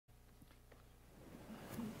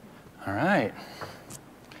All right.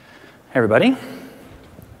 Hey, everybody.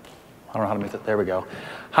 I don't know how to make that. There we go.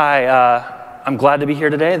 Hi, I'm glad to be here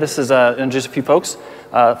today. This is just a few folks.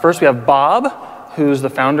 First, we have Bob, who's the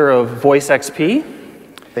founder of VoiceXP.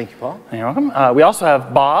 Thank you, Paul. You're welcome. We also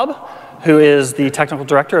have Bob, who is the technical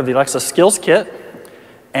director of the Alexa Skills Kit.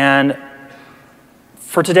 And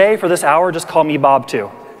for today, for this hour, just call me Bob, too.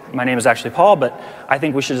 My name is actually Paul, but I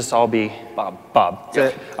think we should just all be Bob. Bob.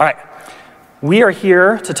 Good. All right. We are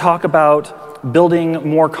here to talk about building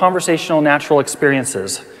more conversational natural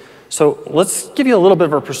experiences. So let's give you a little bit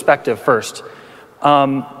of a perspective first.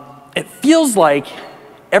 It feels like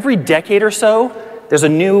every decade or so, there's a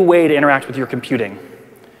new way to interact with your computing.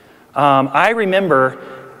 I remember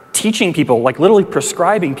teaching people, like literally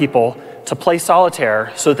prescribing people to play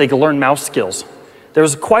solitaire so that they could learn mouse skills. There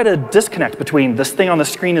was quite a disconnect between this thing on the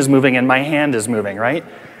screen is moving and my hand is moving, right?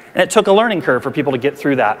 And it took a learning curve for people to get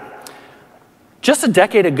through that. Just a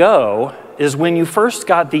decade ago is when you first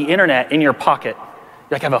got the internet in your pocket.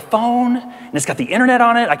 You're like, I have a phone, and it's got the internet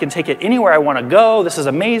on it. I can take it anywhere I want to go. This is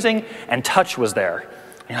amazing. And touch was there.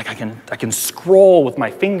 And you're like, I can scroll with my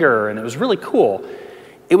finger, and it was really cool.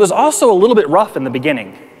 It was also a little bit rough in the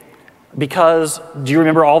beginning because, do you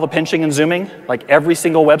remember all the pinching and zooming? Like every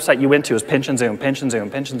single website you went to was pinch and zoom, pinch and zoom,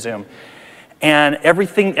 pinch and zoom. And every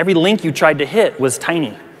link you tried to hit was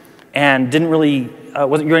tiny and didn't really, you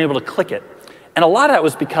weren't able to click it. And a lot of that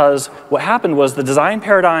was because what happened was the design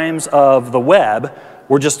paradigms of the web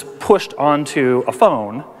were just pushed onto a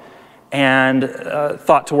phone and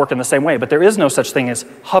thought to work in the same way. But there is no such thing as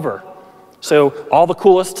hover. So all the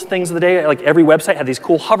coolest things of the day, like every website had these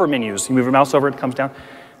cool hover menus. You move your mouse over, it comes down.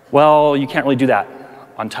 Well, you can't really do that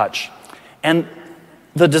on touch. And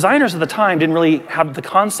the designers at the time didn't really have the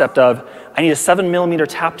concept of, I need a 7mm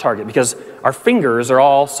tap target because our fingers are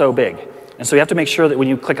all so big. And so you have to make sure that when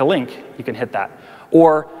you click a link, you can hit that.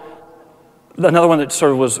 Or another one that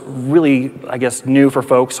sort of was really, I guess, new for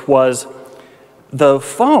folks was the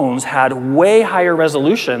phones had way higher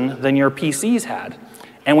resolution than your PCs had.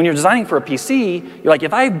 And when you're designing for a PC, you're like,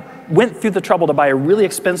 if I went through the trouble to buy a really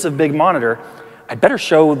expensive big monitor, I'd better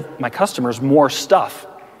show my customers more stuff.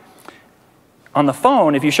 On the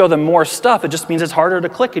phone, if you show them more stuff, it just means it's harder to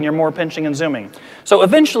click and you're more pinching and zooming. So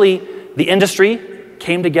eventually, the industry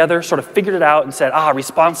came together, sort of figured it out and said,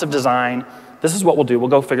 responsive design, this is what we'll do, we'll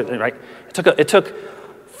go figure it out, right? It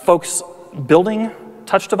took folks building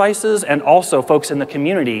touch devices and also folks in the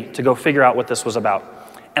community to go figure out what this was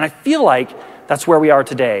about. And I feel like that's where we are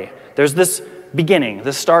today. There's this beginning,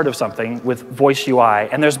 this start of something with Voice UI,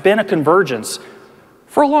 and there's been a convergence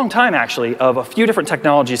for a long time, actually, of a few different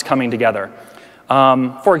technologies coming together.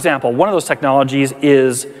 For example, one of those technologies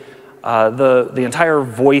is the entire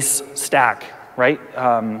voice stack, right?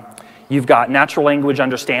 You've got natural language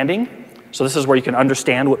understanding. So this is where you can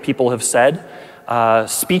understand what people have said.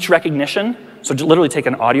 Speech recognition. So literally take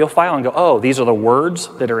an audio file and go, oh, these are the words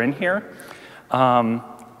that are in here.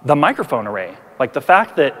 The microphone array. Like the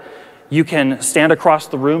fact that you can stand across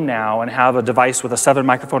the room now and have a device with a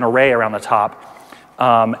 7-microphone array around the top.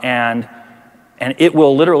 And it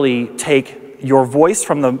will literally take your voice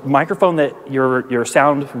from the microphone that your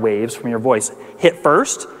sound waves from your voice hit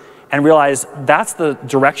first, and realize that's the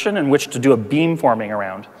direction in which to do a beam forming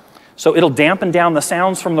around. So it'll dampen down the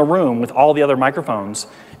sounds from the room with all the other microphones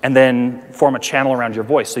and then form a channel around your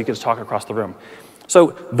voice so you can just talk across the room.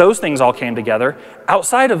 So those things all came together.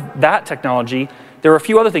 Outside of that technology, there were a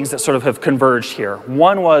few other things that sort of have converged here.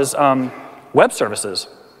 One was web services.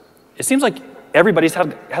 It seems like everybody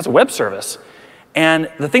has a web service. And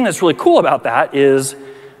the thing that's really cool about that is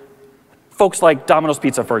folks like Domino's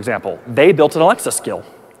Pizza, for example, they built an Alexa skill.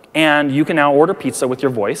 And you can now order pizza with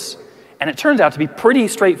your voice. And it turns out to be pretty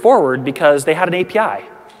straightforward because they had an API.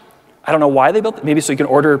 I don't know why they built it. Maybe so you can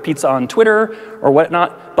order pizza on Twitter or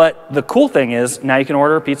whatnot. But the cool thing is now you can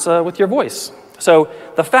order pizza with your voice. So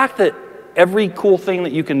the fact that every cool thing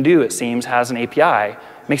that you can do, it seems, has an API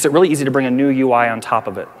makes it really easy to bring a new UI on top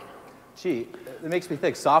of it. Gee, it makes me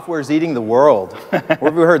think software's eating the world. Where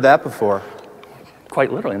have we heard that before?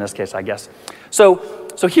 Quite literally in this case, I guess. So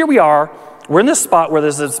here we are. We're in this spot where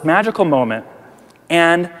there's this magical moment,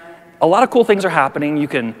 and a lot of cool things are happening. You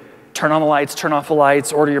can turn on the lights, turn off the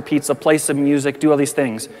lights, order your pizza, play some music, do all these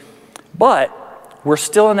things. But we're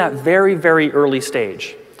still in that very, very early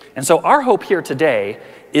stage. And so our hope here today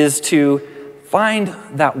is to find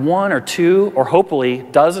that one or two, or hopefully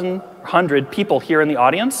dozen, 100 people here in the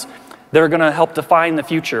audience that are going to help define the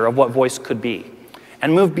future of what voice could be,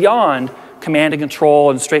 and move beyond command and control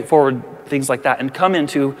and straightforward things like that, and come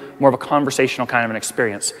into more of a conversational kind of an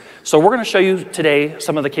experience. So we're going to show you today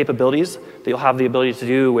some of the capabilities that you'll have the ability to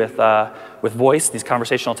do with voice, these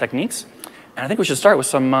conversational techniques. And I think we should start with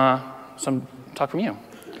some talk from you.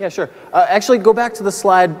 Yeah, sure. Actually, go back to the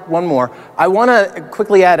slide one more. I want to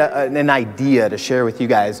quickly add an idea to share with you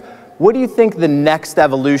guys. What do you think the next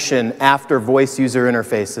evolution after voice user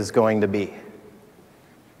interface is going to be?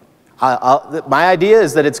 My idea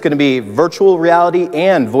is that it's going to be virtual reality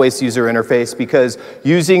and voice user interface, because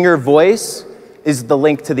using your voice is the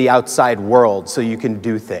link to the outside world so you can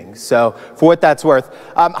do things. So for what that's worth.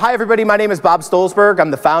 Hi, everybody. My name is Bob Stolzberg. I'm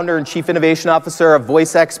the founder and chief innovation officer of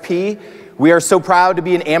VoiceXP. We are so proud to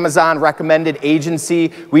be an Amazon-recommended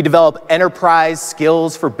agency. We develop enterprise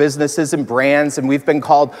skills for businesses and brands, and we've been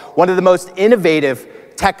called one of the most innovative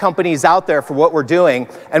tech companies out there for what we're doing,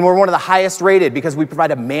 and we're one of the highest rated because we provide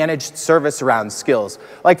a managed service around skills.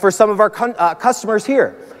 Like for some of our customers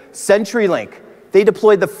here, CenturyLink, they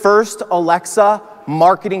deployed the first Alexa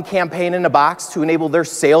marketing campaign in a box to enable their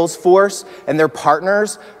sales force and their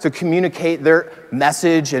partners to communicate their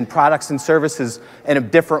message and products and services in a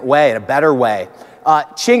different way, in a better way.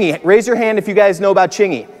 Chingy, raise your hand if you guys know about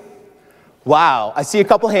Chingy. Wow, I see a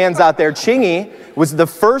couple hands out there. Chingy was the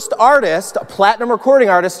first artist, a platinum recording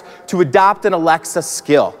artist, to adopt an Alexa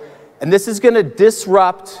skill. And this is going to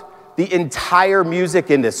disrupt the entire music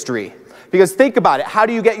industry. Because think about it, how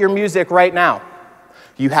do you get your music right now?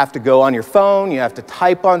 You have to go on your phone, you have to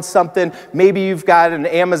type on something. Maybe you've got an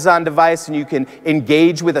Amazon device and you can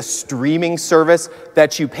engage with a streaming service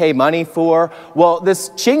that you pay money for. Well, this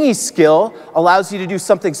Chingy skill allows you to do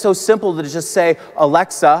something so simple to just say,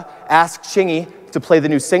 Alexa, ask Chingy to play the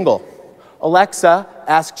new single. Alexa,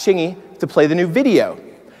 ask Chingy to play the new video.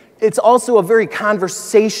 It's also a very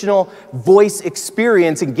conversational voice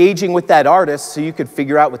experience, engaging with that artist, so you could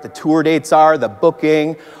figure out what the tour dates are, the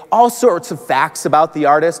booking, all sorts of facts about the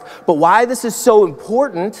artist. But why this is so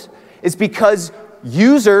important is because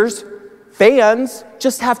users, fans,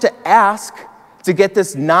 just have to ask to get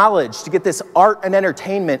this knowledge, to get this art and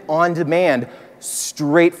entertainment on demand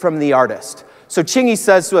straight from the artist. So Chingy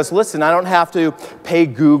says to us, listen, I don't have to pay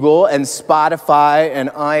Google and Spotify and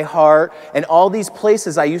iHeart and all these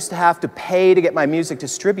places I used to have to pay to get my music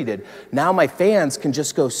distributed. Now my fans can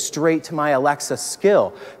just go straight to my Alexa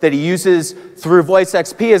skill that he uses through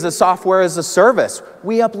VoiceXP as a software as a service.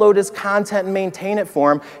 We upload his content and maintain it for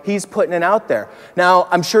him. He's putting it out there. Now,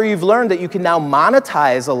 I'm sure you've learned that you can now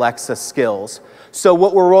monetize Alexa skills. So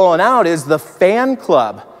what we're rolling out is the Fan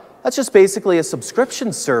Club. That's just basically a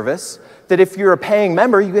subscription service that if you're a paying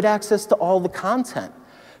member, you get access to all the content.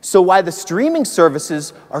 So why the streaming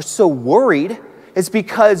services are so worried is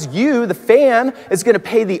because you, the fan, is going to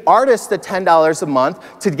pay the artist the $10 a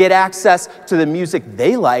month to get access to the music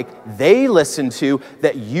they like, they listen to,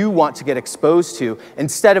 that you want to get exposed to,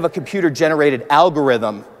 instead of a computer-generated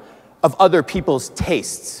algorithm of other people's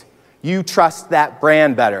tastes. You trust that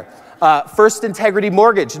brand better. First Integrity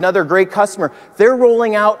Mortgage, another great customer. They're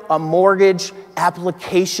rolling out a mortgage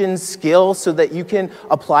application skill so that you can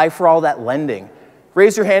apply for all that lending.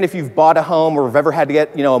 Raise your hand if you've bought a home or have ever had to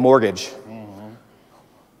get, a mortgage.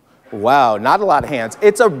 Wow, not a lot of hands.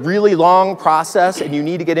 It's a really long process and you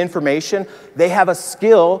need to get information. They have a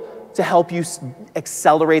skill to help you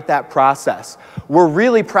accelerate that process. We're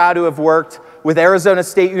really proud to have worked with Arizona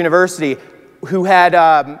State University, who had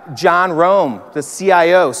John Rome, the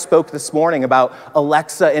CIO, spoke this morning about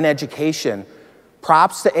Alexa in education.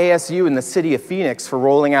 Props to ASU and the city of Phoenix for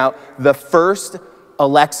rolling out the first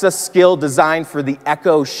Alexa skill designed for the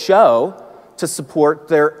Echo Show to support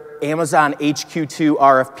their Amazon HQ2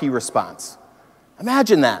 RFP response.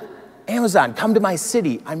 Imagine that. Amazon, come to my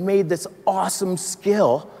city. I made this awesome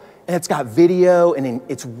skill, and it's got video, and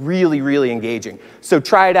it's really, really engaging. So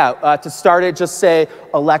try it out. To start it, just say,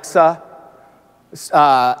 Alexa,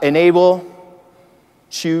 enable,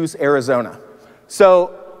 choose Arizona.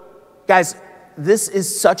 So, guys, this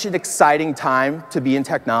is such an exciting time to be in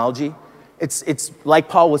technology. It's like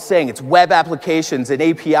Paul was saying, it's web applications and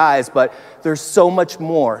APIs, but there's so much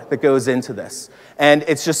more that goes into this. And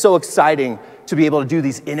it's just so exciting to be able to do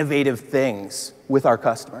these innovative things with our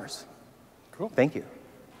customers. Cool. Thank you.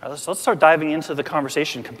 All right, let's start diving into the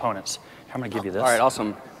conversation components. I'm going to give you this. All right,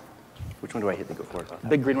 awesome. Which one do I hit to go for?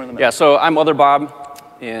 Big green one in the middle. Yeah, so I'm Other Bob,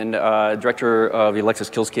 and Director of the Alexa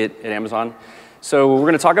Skills Kit at Amazon. So we're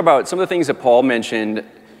going to talk about some of the things that Paul mentioned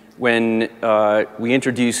when we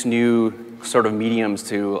introduce new sort of mediums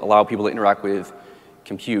to allow people to interact with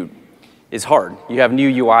compute. It's hard. You have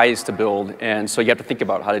new UIs to build, and so you have to think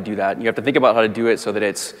about how to do that. And you have to think about how to do it so that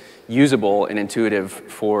it's usable and intuitive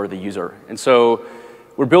for the user. And so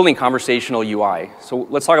we're building conversational UI. So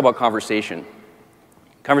let's talk about conversation.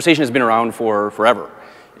 Conversation has been around for forever.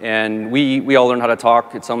 And we all learn how to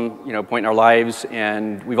talk at some point in our lives,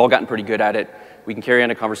 and we've all gotten pretty good at it. We can carry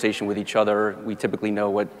on a conversation with each other. We typically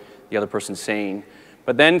know what the other person's saying.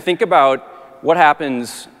 But then think about what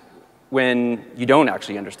happens when you don't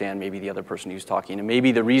actually understand maybe the other person who's talking. And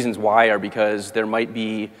maybe the reasons why are because there might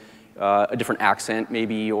be a different accent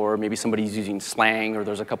maybe, or maybe somebody's using slang, or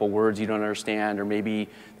there's a couple words you don't understand, or maybe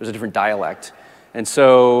there's a different dialect. And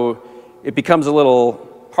so it becomes a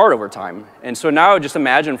little hard over time. And so now just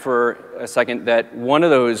imagine for a second that one of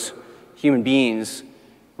those human beings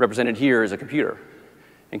represented here is a computer.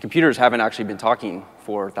 And computers haven't actually been talking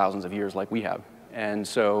for thousands of years like we have. And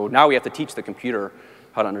so now we have to teach the computer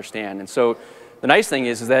how to understand. And so the nice thing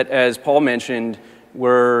is that, as Paul mentioned,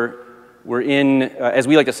 we're in, as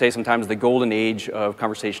we like to say sometimes, the golden age of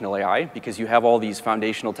conversational AI, because you have all these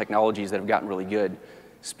foundational technologies that have gotten really good.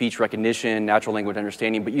 Speech recognition, natural language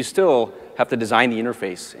understanding, but you still have to design the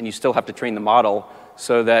interface, and you still have to train the model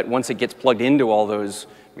so that once it gets plugged into all those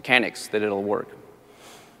mechanics, that it'll work.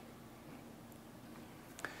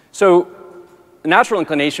 So the natural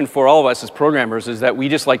inclination for all of us as programmers is that we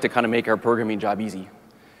just like to kind of make our programming job easy.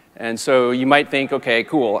 And so you might think, OK,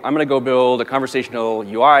 cool, I'm going to go build a conversational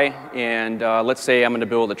UI, and let's say I'm going to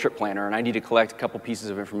build a trip planner, and I need to collect a couple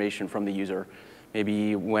pieces of information from the user.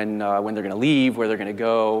 Maybe when they're going to leave, where they're going to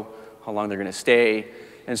go, how long they're going to stay.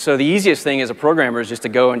 And so the easiest thing as a programmer is just to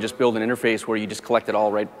go and just build an interface where you just collect it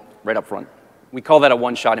all right up front. We call that a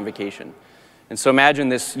one-shot invocation. And so imagine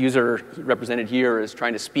this user represented here is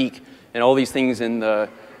trying to speak, and all these things in the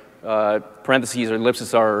parentheses or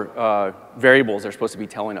ellipses are variables they're supposed to be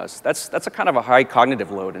telling us. That's a kind of a high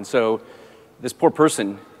cognitive load. And so this poor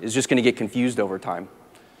person is just going to get confused over time.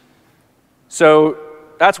 So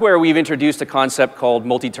that's where we've introduced a concept called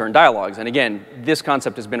multi-turn dialogues. And again, this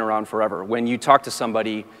concept has been around forever. When you talk to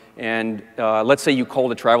somebody, and let's say you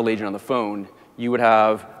called a travel agent on the phone, you would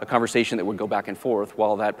have a conversation that would go back and forth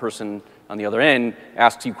while that person on the other end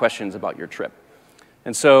asks you questions about your trip.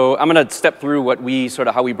 And so I'm going to step through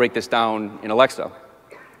how we break this down in Alexa.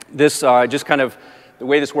 This just kind of, the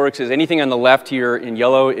way this works is anything on the left here in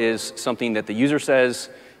yellow is something that the user says.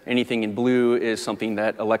 Anything in blue is something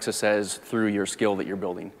that Alexa says through your skill that you're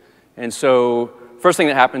building. And so first thing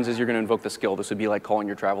that happens is you're going to invoke the skill. This would be like calling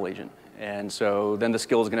your travel agent. And so then the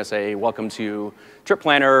skill is going to say, welcome to Trip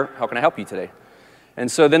Planner. How can I help you today? And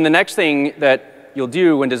so then the next thing that you'll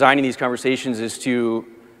do when designing these conversations is to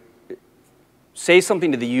say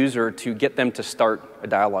something to the user to get them to start a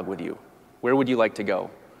dialogue with you. Where would you like to go?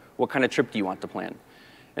 What kind of trip do you want to plan?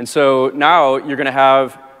 And so now you're going to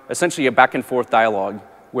have essentially a back and forth dialogue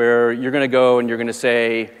where you're going to go and you're going to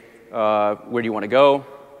say, where do you want to go?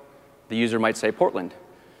 The user might say Portland.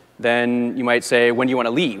 Then you might say, when do you want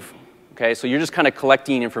to leave? Okay, so you're just kind of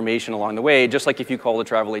collecting information along the way, just like if you call a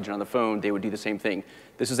travel agent on the phone, they would do the same thing.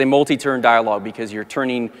 This is a multi-turn dialogue because you're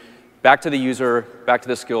turning back to the user, back to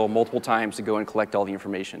the skill multiple times to go and collect all the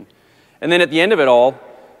information. And then at the end of it all,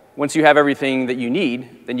 once you have everything that you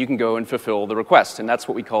need, then you can go and fulfill the request, and that's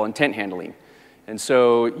what we call intent handling. And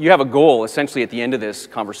so you have a goal, essentially, at the end of this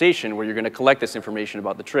conversation where you're going to collect this information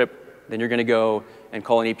about the trip. Then you're going to go and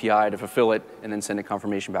call an API to fulfill it and then send a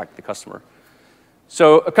confirmation back to the customer.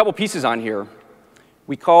 So a couple pieces on here.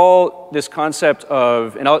 We call this concept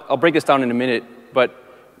of, and I'll break this down in a minute, but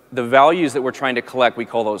the values that we're trying to collect, we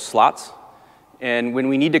call those slots. And when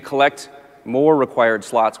we need to collect more required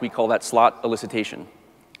slots, we call that slot elicitation.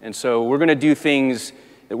 And so we're going to do things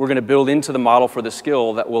that we're going to build into the model for the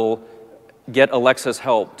skill that will get Alexa's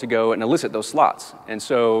help to go and elicit those slots. And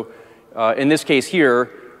so in this case here,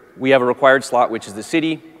 we have a required slot, which is the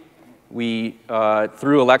city. We,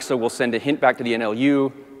 through Alexa, will send a hint back to the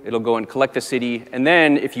NLU. It'll go and collect the city. And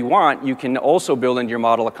then, if you want, you can also build into your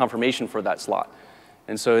model a confirmation for that slot.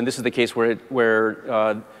 And so and this is the case where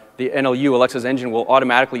the NLU, Alexa's engine, will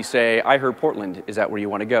automatically say, I heard Portland. Is that where you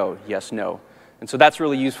want to go? Yes, no. And so that's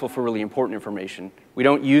really useful for really important information. We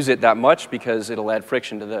don't use it that much because it'll add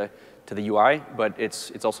friction to the UI, but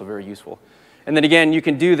it's also very useful. And then again, you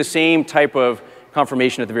can do the same type of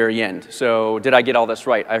confirmation at the very end. So did I get all this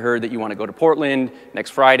right? I heard that you want to go to Portland next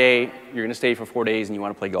Friday. You're going to stay for 4 days, and you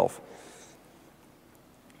want to play golf.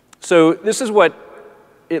 So this is what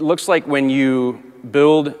it looks like when you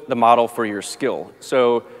build the model for your skill.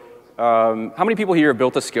 So how many people here have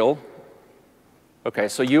built a skill? OK,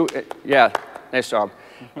 so yeah, nice job.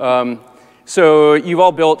 So you've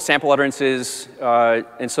all built sample utterances.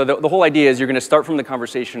 And so the whole idea is you're going to start from the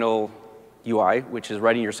conversational UI, which is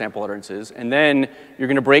writing your sample utterances. And then you're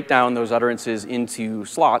going to break down those utterances into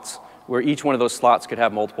slots, where each one of those slots could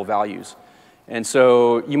have multiple values. And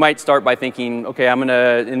so you might start by thinking, okay,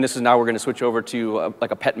 and this is now we're gonna switch over to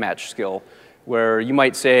like a pet match skill, where you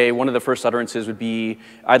might say one of the first utterances would be,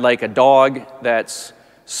 I'd like a dog that's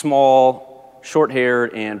small,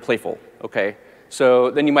 short-haired, and playful, okay? So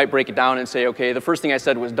then you might break it down and say, okay, the first thing I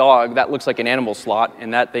said was dog. That looks like an animal slot,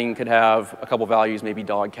 and that thing could have a couple values, maybe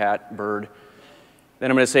dog, cat, bird.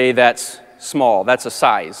 Then I'm going to say that's small. That's a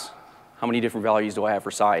size. How many different values do I have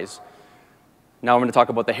for size? Now I'm going to talk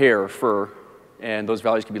about the hair, fur, and those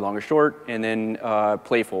values can be long or short. And then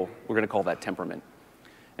playful, we're going to call that temperament.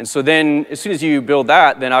 And so then as soon as you build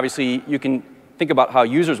that, then obviously you can think about how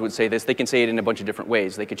users would say this. They can say it in a bunch of different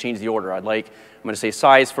ways. They could change the order. I'm going to say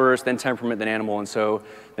size first, then temperament, then animal. And so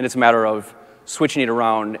then it's a matter of switching it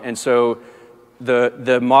around. And so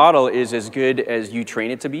the model is as good as you train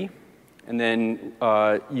it to be. And then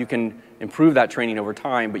you can improve that training over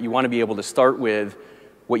time. But you want to be able to start with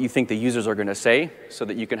what you think the users are going to say so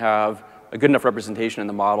that you can have a good enough representation in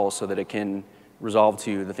the model so that it can resolve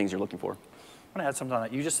to the things you're looking for. I want to add something on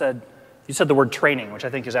that. You said the word training, which I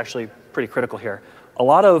think is actually pretty critical here. A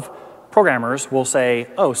lot of programmers will say,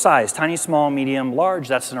 oh, size, tiny, small, medium, large,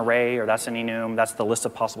 that's an array, or that's an enum, that's the list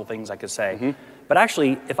of possible things I could say. Mm-hmm. But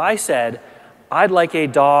actually, if I said, I'd like a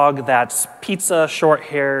dog that's pizza,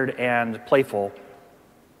 short-haired, and playful,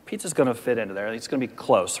 pizza's going to fit into there. It's going to be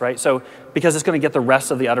close, right? So because it's going to get the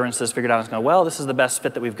rest of the utterances figured out, it's going to, well, this is the best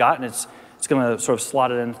fit that we've got, and it's going to sort of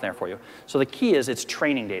slot it in there for you. So the key is it's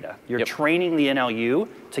training data. You're training the NLU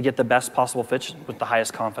to get the best possible fit with the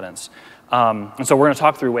highest confidence. And so we're going to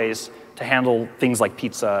talk through ways to handle things like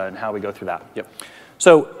pizza and how we go through that. Yep.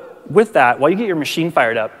 So with that, while you get your machine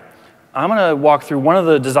fired up, I'm going to walk through one of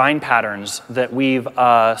the design patterns that we've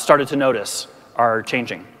started to notice are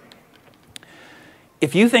changing.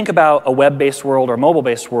 If you think about a web-based world or a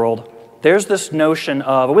mobile-based world, there's this notion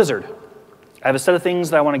of a wizard. I have a set of things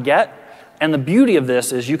that I want to get. And the beauty of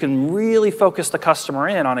this is you can really focus the customer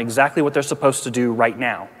in on exactly what they're supposed to do right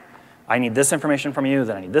now. I need this information from you,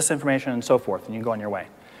 then I need this information, and so forth, and you can go on your way.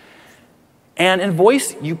 And in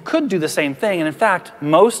voice, you could do the same thing. And in fact,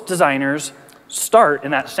 most designers start in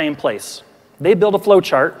that same place. They build a flow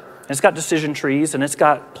chart, and it's got decision trees, and it's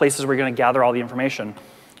got places where you're going to gather all the information.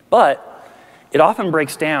 But it often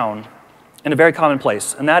breaks down in a very common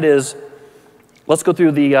place, and that is, let's go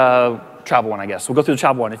through the travel one, I guess. We'll go through the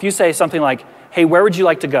travel one. If you say something like, hey, where would you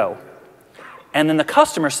like to go? And then the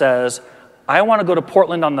customer says, I want to go to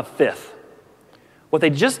Portland on the 5th. What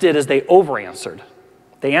they just did is they over-answered.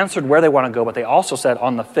 They answered where they want to go, but they also said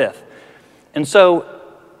on the 5th. And so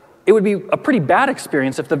it would be a pretty bad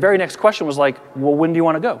experience if the very next question was like, well, when do you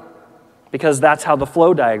want to go? Because that's how the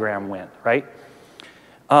flow diagram went, right?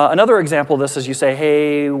 Another example of this is you say,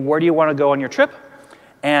 hey, where do you want to go on your trip?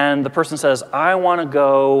 And the person says, I want to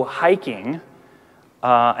go hiking, and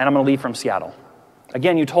I'm going to leave from Seattle.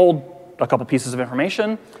 Again, you told a couple pieces of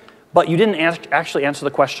information, but you didn't actually answer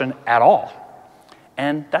the question at all.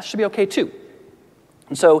 And that should be OK, too.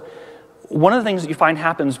 And so one of the things that you find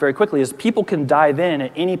happens very quickly is people can dive in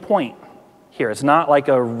at any point here. It's not like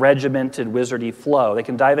a regimented, wizardy flow. They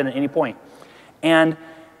can dive in at any point. And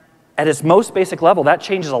at its most basic level, that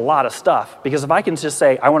changes a lot of stuff. Because if I can just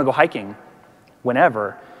say, I want to go hiking,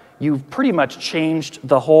 whenever, you've pretty much changed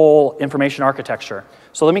the whole information architecture.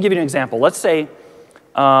 So let me give you an example. Let's say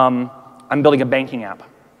I'm building a banking app.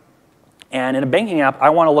 And in a banking app, I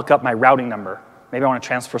want to look up my routing number. Maybe I want to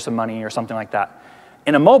transfer some money or something like that.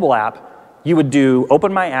 In a mobile app, you would do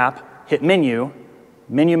open my app, hit menu,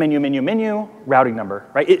 menu, menu, menu, menu, routing number,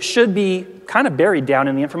 right? It should be kind of buried down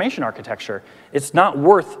in the information architecture. It's not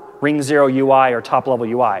worth ring 0 UI or top level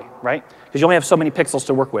UI, right? Because you only have so many pixels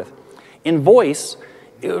to work with. In voice,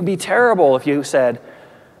 it would be terrible if you said,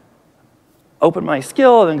 open my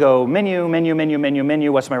skill, and then go menu, menu, menu, menu,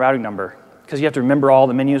 menu, what's my routing number? Because you have to remember all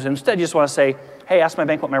the menus. Instead, you just want to say, hey, ask my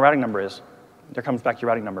bank what my routing number is. There comes back your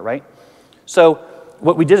routing number, right? So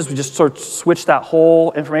what we did is we just sort of switched that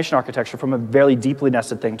whole information architecture from a very deeply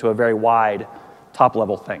nested thing to a very wide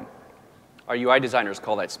top-level thing. Our UI designers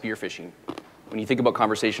call that spear phishing. When you think about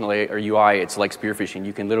conversational or UI, it's like spear phishing.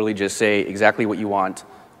 You can literally just say exactly what you want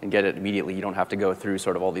and get it immediately. You don't have to go through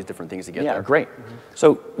sort of all these different things to get there. Yeah, great. Mm-hmm.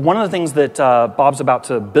 So one of the things that Bob's about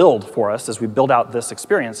to build for us as we build out this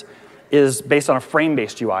experience is based on a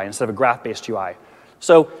frame-based UI instead of a graph-based UI.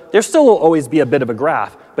 So there still will always be a bit of a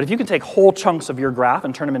graph, but if you can take whole chunks of your graph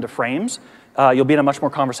and turn them into frames, you'll be in a much more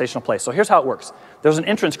conversational place. So here's how it works. There's an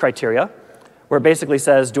entrance criteria where it basically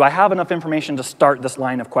says, do I have enough information to start this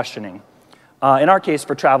line of questioning? In our case,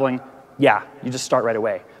 for traveling, yeah, you just start right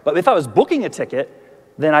away. But if I was booking a ticket,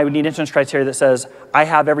 then I would need entrance criteria that says, I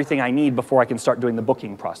have everything I need before I can start doing the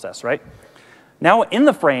booking process, right? Now in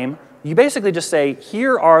the frame, you basically just say,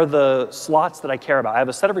 here are the slots that I care about. I have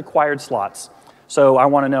a set of required slots. So I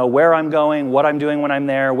want to know where I'm going, what I'm doing when I'm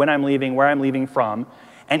there, when I'm leaving, where I'm leaving from.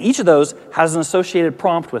 And each of those has an associated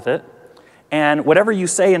prompt with it. And whatever you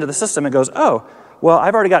say into the system, it goes, oh, well,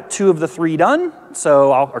 I've already got 2 of the 3 done,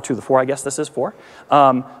 so or 2 of the 4, I guess this is 4.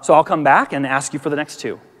 So I'll come back and ask you for the next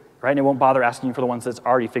 2, right? And it won't bother asking you for the ones that's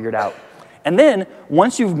already figured out. And then,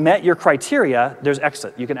 once you've met your criteria, there's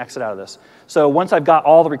exit. You can exit out of this. So once I've got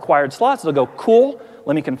all the required slots, it'll go, cool,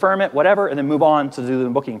 let me confirm it, whatever, and then move on to do the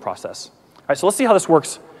booking process. All right, so let's see how this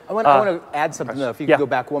works. I want to add something, though, if you could go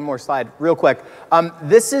back one more slide real quick.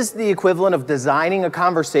 This is the equivalent of designing a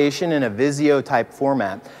conversation in a Visio-type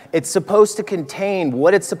format. It's supposed to contain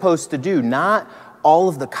what it's supposed to do, not all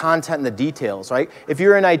of the content and the details, right? If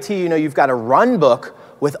you're in IT, you know you've got a run book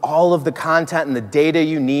with all of the content and the data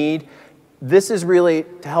you need. This is really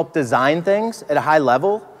to help design things at a high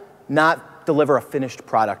level, not deliver a finished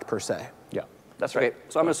product per se. Yeah, that's right. Okay,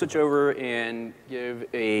 so I'm going to switch over and give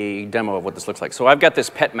a demo of what this looks like. So I've got this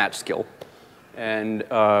pet match skill, and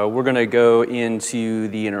we're going to go into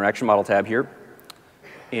the interaction model tab here,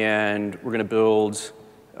 and we're going to build.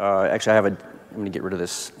 Actually, I'm going to get rid of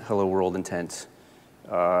this hello world intent,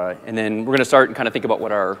 and then we're going to start and kind of think about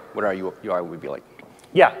what our UI would be like.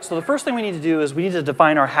 Yeah, so the first thing we need to do is we need to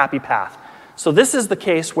define our happy path. So this is the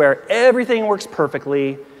case where everything works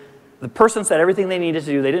perfectly. The person said everything they needed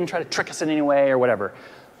to do. They didn't try to trick us in any way or whatever,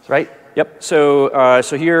 right? Yep. So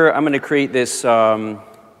here I'm going to create this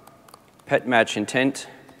pet match intent.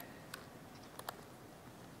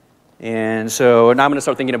 And so now I'm going to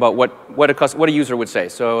start thinking about what a user would say.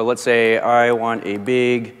 So let's say I want a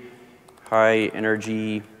big, high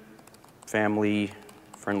energy, family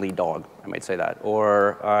friendly dog. I might say that.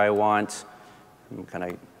 Or I want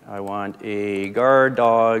a guard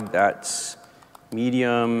dog that's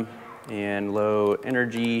medium and low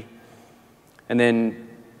energy. And then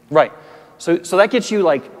right. So that gets you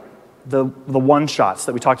like the one shots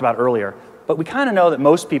that we talked about earlier. But we kind of know that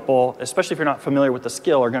most people, especially if you're not familiar with the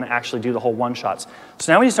skill, are going to actually do the whole one shots.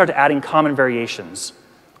 So now we need to start adding common variations.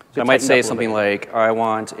 So I might say something like, I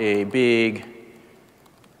want a big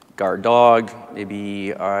guard dog.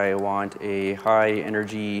 Maybe I want a high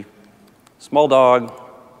energy small dog.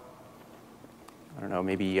 I don't know,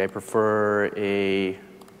 maybe I prefer a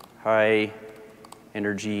high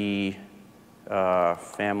energy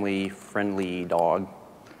family friendly dog.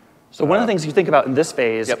 So one of the things you think about in this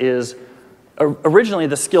phase is originally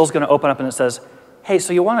the skill is going to open up and it says, hey,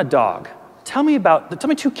 so you want a dog. Tell me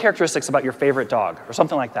 2 characteristics about your favorite dog or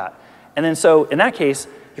something like that. And then so in that case,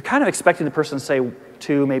 you're kind of expecting the person to say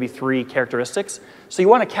 2, maybe 3 characteristics. So you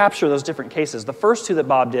want to capture those different cases. The first 2 that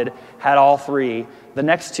Bob did had all 3. The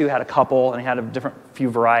next 2 had a couple, and he had a different few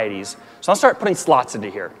varieties. So I'll start putting slots into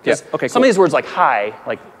here. Yeah, okay, some of these words like high,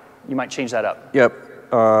 like you might change that up. Yep.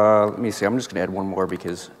 Let me see. I'm just going to add one more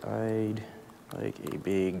because I'd like a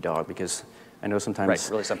big dog because I know sometimes. Right,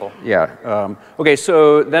 really simple. Yeah. Okay,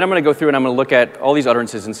 so then I'm going to go through and I'm going to look at all these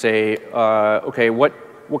utterances and say, okay, what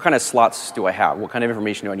kind of slots do I have? What kind of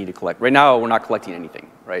information do I need to collect? Right now, we're not collecting anything,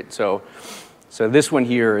 right? So this one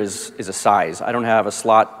here is a size. I don't have a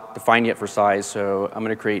slot defined yet for size, so I'm going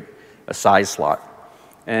to create a size slot.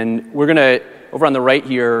 And we're going to, over on the right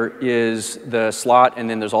here is the slot, and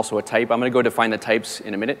then there's also a type. I'm going to go define the types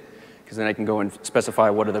in a minute, because then I can go and specify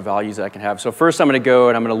what are the values that I can have. So first I'm going to go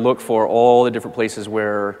and I'm going to look for all the different places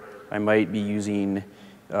where I might be using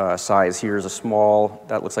size. Here's a small,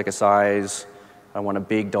 that looks like a size. I want a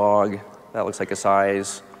big dog, that looks like a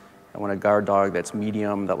size. I want a guard dog that's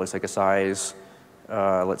medium, that looks like a size.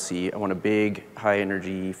 Let's see, I want a big,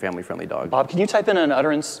 high-energy, family-friendly dog. Bob, can you type in an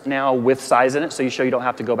utterance now with size in it so you don't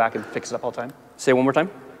have to go back and fix it up all the time? Say it one more time.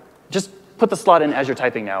 Just put the slot in as you're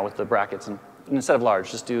typing now with the brackets, and instead of large,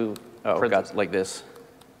 just do got like this.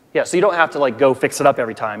 Yeah, so you don't have to like go fix it up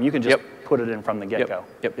every time. You can just put it in from the get-go.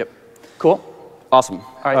 Yep. Cool. Awesome.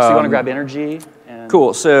 All right, so you want to grab energy. And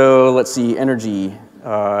cool, so let's see, energy.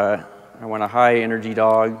 I want a high-energy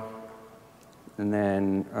dog. And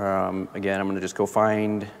then, again, I'm going to just go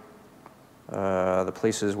find the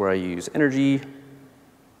places where I use energy.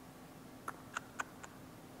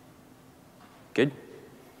 Good.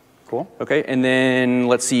 Cool. Okay, and then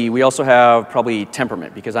let's see, we also have probably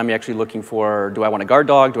temperament, because I'm actually looking for, do I want a guard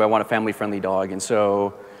dog, do I want a family-friendly dog? And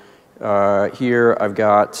so here I've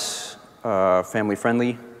got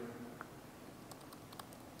family-friendly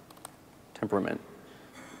temperament.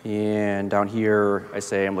 And down here, I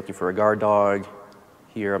say I'm looking for a guard dog.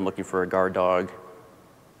 Here, I'm looking for a guard dog.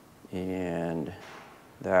 And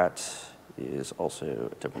that is also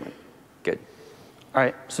a temperament. Good. All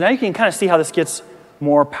right, so now you can kind of see how this gets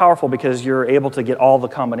more powerful because you're able to get all the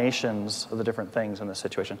combinations of the different things in this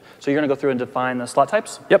situation. So you're going to go through and define the slot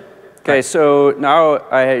types? Yep. Okay, so now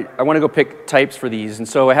I want to go pick types for these. And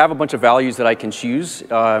so I have a bunch of values that I can choose.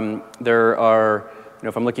 There are,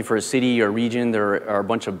 if I'm looking for a city or region, there are a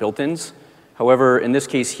bunch of built-ins. However, in this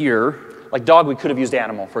case here, like dog, we could have used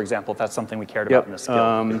animal, for example, if that's something we cared about in this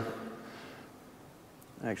skill.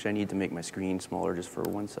 Actually, I need to make my screen smaller just for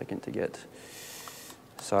 1 second to get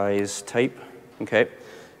size type. Okay.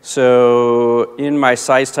 So in my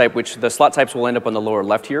size type, which the slot types will end up on the lower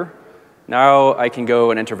left here, now I can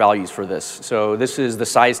go and enter values for this. So this is the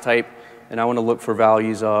size type, and I want to look for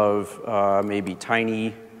values of maybe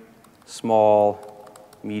tiny, small,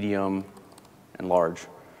 medium, and large.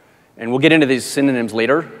 And we'll get into these synonyms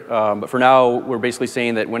later, but for now, we're basically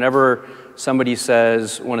saying that whenever somebody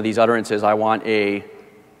says one of these utterances, I want a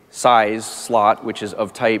size slot, which is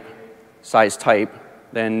of type, size type,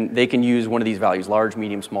 then they can use one of these values, large,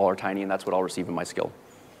 medium, small, or tiny, and that's what I'll receive in my skill.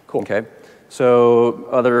 Cool. Okay. So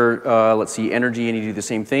other, let's see, energy, I need to do the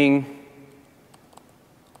same thing.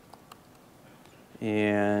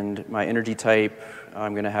 And my energy type,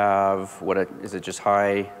 I'm going to have, is it just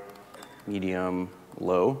high, medium,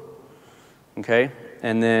 low? Okay.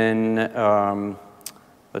 And then,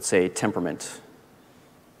 let's say temperament.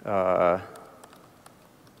 That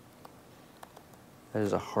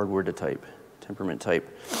is a hard word to type, temperament type.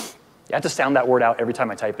 You have to sound that word out every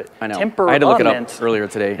time I type it. I know. Temperament. I had to look it up earlier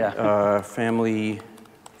today. Yeah. Family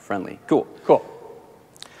friendly. Cool. Cool.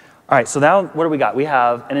 All right, so now what do we got? We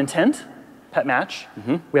have an intent, pet match.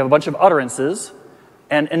 We have a bunch of utterances.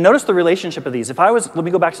 And notice the relationship of these. If I was, let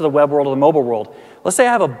me go back to the web world or the mobile world. Let's say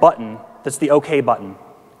I have a button that's the OK button.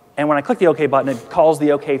 And when I click the OK button, it calls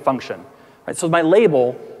the OK function. Right, so my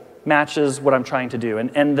label matches what I'm trying to do.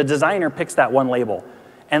 And the designer picks that one label.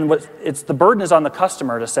 And the burden is on the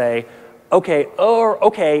customer to say, OK, or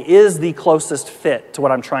OK is the closest fit to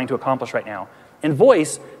what I'm trying to accomplish right now. In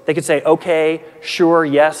voice, they could say, OK, sure,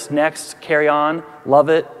 yes, next, carry on, love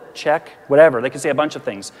it, check, whatever. They could say a bunch of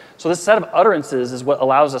things. So this set of utterances is what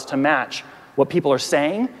allows us to match what people are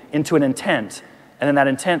saying into an intent. And then that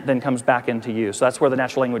intent then comes back into you. So that's where the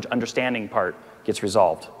natural language understanding part gets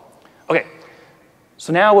resolved. OK.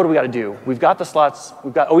 So now what do we got to do? We've got the slots.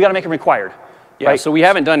 We got to make them required. Yeah, right? So we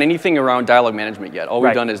haven't done anything around dialog management yet. All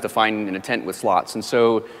we've done is define an intent with slots. And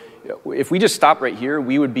so if we just stop right here,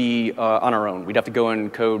 we would be on our own. We'd have to go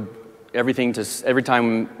and code everything to every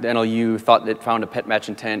time the NLU thought it found a pet match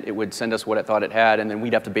intent, it would send us what it thought it had, and then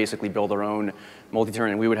we'd have to basically build our own multi-turn,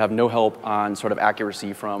 and we would have no help on sort of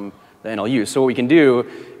accuracy from the NLU. So what we can do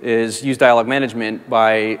is use dialog management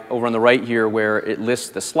by, over on the right here where it lists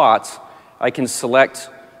the slots, I can select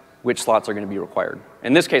which slots are going to be required.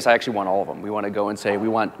 In this case, I actually want all of them. We want to go and say, we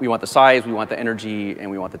want the size, we want the energy,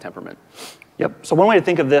 and we want the temperament. Yep. So one way to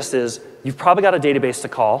think of this is you've probably got a database to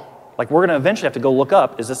call. Like we're going to eventually have to go look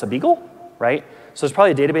up, is this a beagle, right? So there's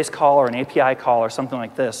probably a database call or an API call or something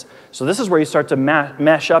like this. So this is where you start to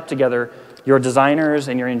mesh up together your designers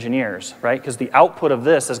and your engineers, right? Because the output of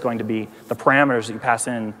this is going to be the parameters that you pass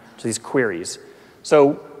in to these queries.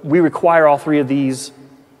 So we require all three of these.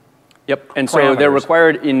 Yep, and so they're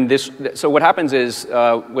required in this. So what happens is,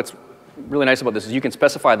 what's really nice about this is you can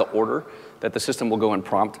specify the order that the system will go and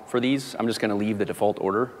prompt for these. I'm just going to leave the default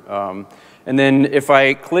order. And then if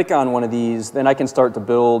I click on one of these, then I can start to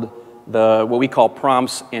build what we call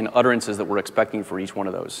prompts and utterances that we're expecting for each one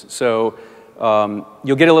of those. So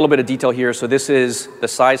you'll get a little bit of detail here. So this is the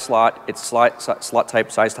size slot. It's slot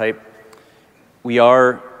type, size type. We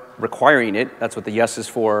are requiring it. That's what the yes is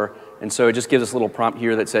for. And so it just gives us a little prompt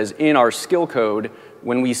here that says, in our skill code,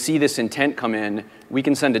 when we see this intent come in, we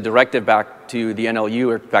can send a directive back to the NLU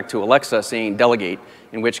or back to Alexa saying delegate,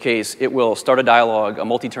 in which case it will start a dialogue, a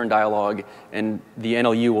multi-turn dialogue, and the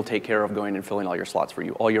NLU will take care of going and filling all your slots for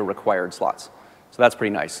you, all your required slots. So that's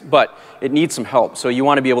pretty nice. But it needs some help. So you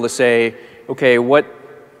want to be able to say, OK,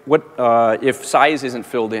 if size isn't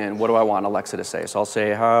filled in, what do I want Alexa to say? So I'll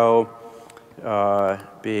say, how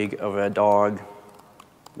big of a dog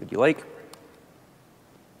would you like?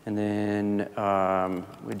 And then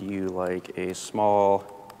would you like a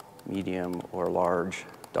small, medium, or large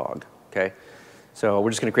dog? Okay. So we're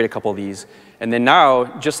just going to create a couple of these. And then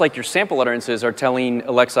now, just like your sample utterances are telling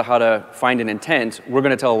Alexa how to find an intent, we're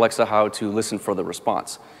going to tell Alexa how to listen for the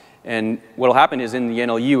response. And what will happen is in the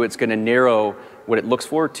NLU, it's going to narrow what it looks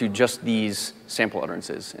for to just these sample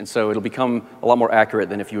utterances. And so it'll become a lot more accurate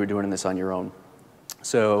than if you were doing this on your own.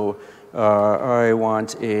 So I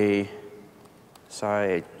want a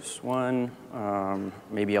size 1.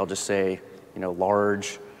 Maybe I'll just say,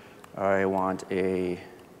 large. I want a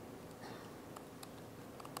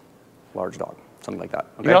large dog, something like that.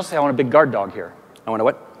 Okay? You can also say, I want a big guard dog here. I want a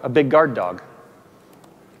what? A big guard dog,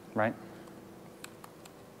 right?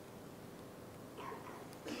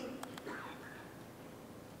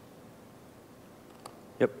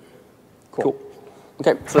 Yep. Cool.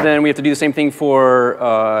 Okay, so then we have to do the same thing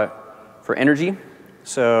for energy.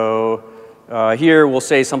 So here we'll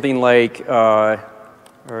say something like,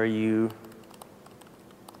 are you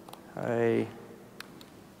high,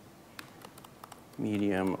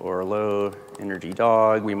 medium, or low energy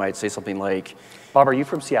dog? We might say something like, Bob, are you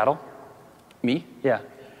from Seattle? me? Yeah.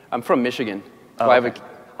 I'm from Michigan. Oh, So I have okay.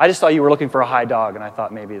 I just thought you were looking for a high dog, and I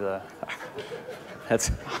thought maybe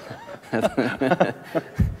that's can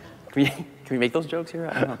we make those jokes here?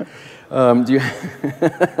 I don't know. Do you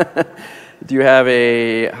do you have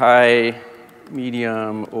a high,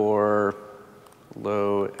 medium, or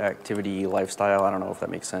low activity lifestyle? I don't know if that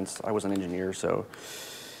makes sense. I was an engineer, so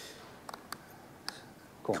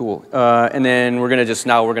cool. And then we're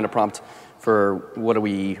gonna prompt for what are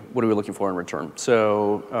we looking for in return.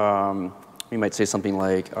 So we might say something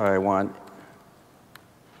like, I want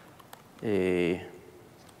a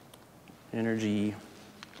energy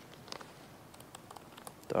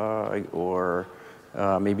dog, or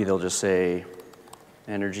maybe they'll just say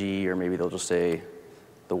energy, or maybe they'll just say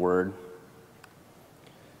the word.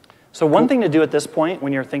 So one thing to do at this point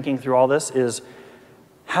when you're thinking through all this is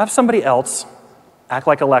have somebody else act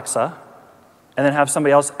like Alexa, and then have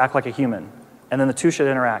somebody else act like a human. And then the two should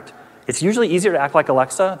interact. It's usually easier to act like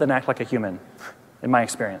Alexa than act like a human, in my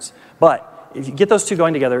experience. But if you get those two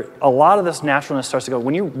going together, a lot of this naturalness starts to go.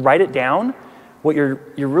 When you write it down, what you're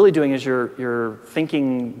really doing is you're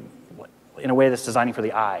thinking in a way that's designing for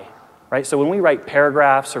the eye, right? So when we write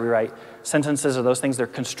paragraphs or we write sentences or those things, they're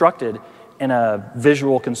constructed in a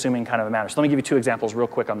visual consuming kind of a manner. So let me give you two examples real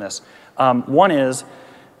quick on this. One is,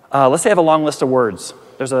 let's say I have a long list of words.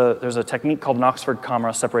 There's a technique called an Oxford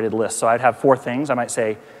comma separated list. So I'd have four things. I might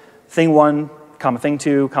say thing one, comma thing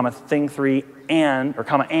two, comma thing three, and, or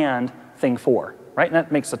comma and thing four, right? And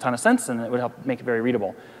that makes a ton of sense, and it would help make it very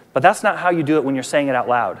readable. But that's not how you do it when you're saying it out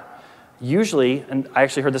loud. Usually, and I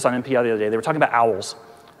actually heard this on NPR the other day, they were talking about owls.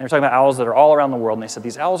 And they were talking about owls that are all around the world, and they said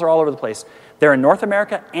these owls are all over the place. They're in North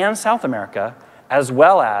America and South America, as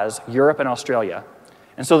well as Europe and Australia.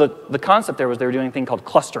 And so the concept there was they were doing a thing called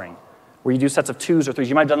clustering, where you do sets of twos or threes.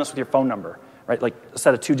 You might have done this with your phone number, right? Like a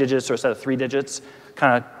set of 2 digits or a set of 3 digits,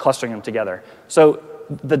 kind of clustering them together. So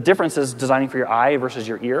the difference is designing for your eye versus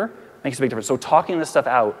your ear makes a big difference. So talking this stuff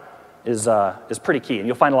out is pretty key, and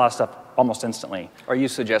you'll find a lot of stuff almost instantly. Are you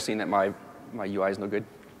suggesting that my UI is no good?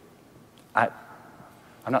 I'm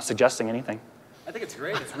not suggesting anything. I think it's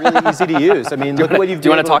great. It's really easy to use. I mean, look what you've done. Do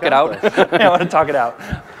you want to talk it out? I want to talk it out.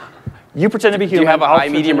 You pretend to be human. Do you have a I'll high,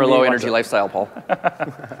 medium, or pretend to be low a energy bunch lifestyle, Paul?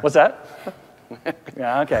 What's that?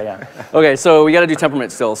 Yeah, okay, yeah. Okay, so we got to do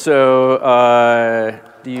temperament still. So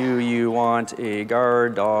do you want a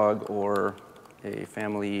guard dog or a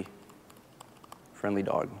family-friendly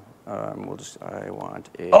dog? I want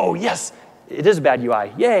a... Oh, yes, it is a bad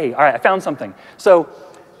UI. Yay, all right, I found something. So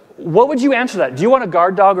what would you answer that? Do you want a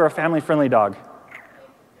guard dog or a family-friendly dog?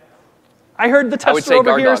 I heard the tester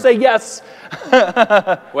over here say yes.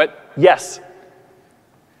 What? Yes.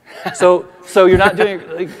 So you're not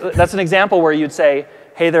doing, that's an example where you'd say,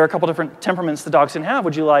 hey, there are a couple different temperaments the dogs can have.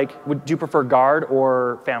 Would you prefer guard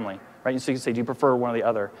or family? Right, so you can say, do you prefer one or the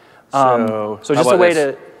other? So just a way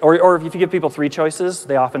to, or if you give people 3 choices,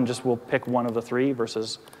 they often just will pick one of the 3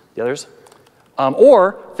 versus the others.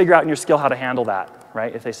 Or figure out in your skill how to handle that,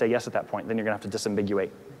 right? If they say yes at that point, then you're gonna have to disambiguate,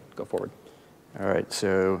 go forward. All right,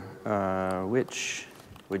 so which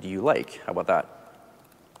would you like? How about that?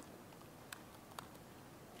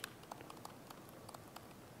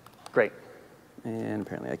 Great. And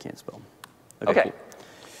apparently I can't spell. Okay. Cool.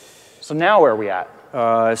 So now where are we at?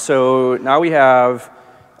 So now we have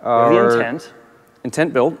our the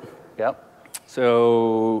intent built. Yep.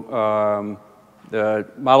 So the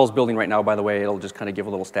model's building right now, by the way. It'll just kind of give a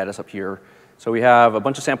little status up here. So we have a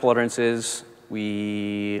bunch of sample utterances.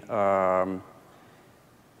 We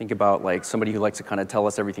think about like somebody who likes to kind of tell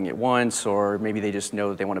us everything at once, or maybe they just know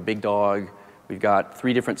that they want a big dog. We've got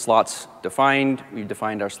 3 different slots defined. We've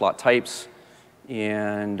defined our slot types.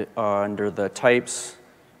 And under the types,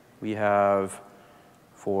 we have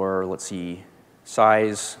for, let's see,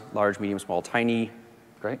 size, large, medium, small, tiny.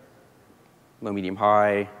 Great. Low, medium,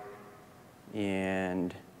 high,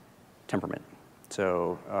 and temperament.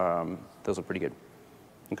 So those are pretty good.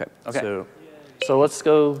 Okay. Okay. So let's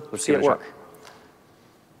go see it work.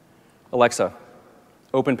 Alexa,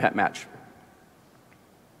 open pet match.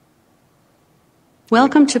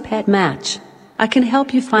 Welcome to Pet Match. I can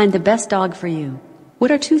help you find the best dog for you. What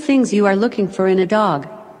are two things you are looking for in a dog?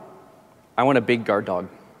 I want a big guard dog.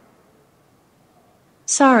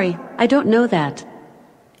 Sorry, I don't know that.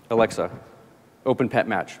 Alexa, open pet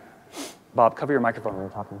match. Bob, cover your microphone when you're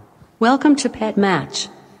talking. Welcome to Pet Match.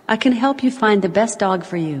 I can help you find the best dog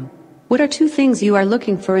for you. What are two things you are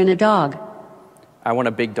looking for in a dog? I want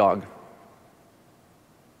a big dog.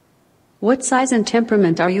 What size and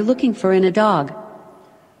temperament are you looking for in a dog?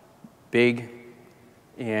 Big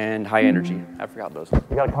and high energy. I forgot those.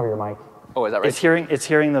 You gotta cover your mic. Oh, is that right? It's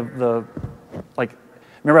hearing the like,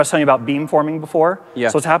 remember I was telling you about beamforming before? Yeah.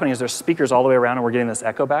 So what's happening is there's speakers all the way around and we're getting this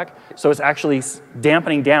echo back. So it's actually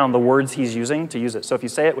dampening down the words he's using to use it. So if you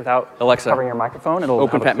say it without Alexa, covering your microphone, it'll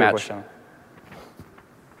open have a pet clear match. voice sound.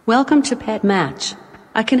 Welcome to Pet Match.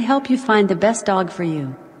 I can help you find the best dog for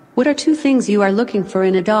you. What are two things you are looking for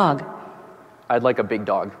in a dog? I'd like a big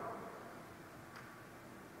dog.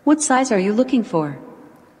 What size are you looking for?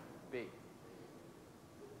 Big.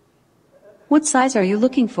 What size are you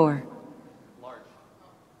looking for? Large.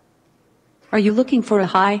 Are you looking for a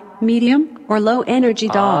high, medium, or low energy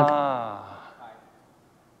dog?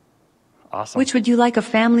 Awesome. Which would you like, a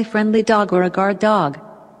family-friendly dog or a guard dog?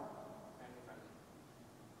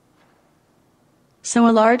 So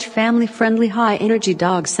a large family-friendly high-energy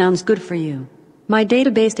dog sounds good for you. My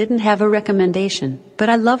database didn't have a recommendation, but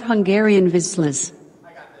I love Hungarian Vizslas.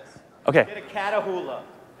 I got this. Okay. Get a Catahoula.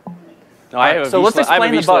 No, I have a so let's Vizsla- I have a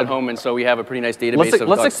explain the Vizsla bug. at home, and so we have a pretty nice database of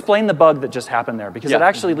Let's dogs. explain the bug that just happened there, because it Yeah.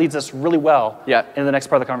 actually leads us really well Yeah. in the next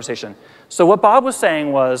part of the conversation. So what Bob was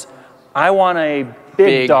saying was, I want a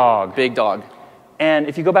big dog. Big dog. And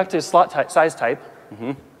if you go back to slot size type,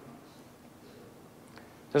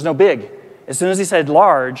 there's no big. As soon as he said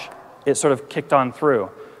large, it sort of kicked on through.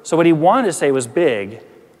 So what he wanted to say was big,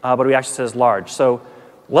 but he actually says large. So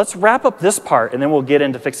let's wrap up this part, and then we'll get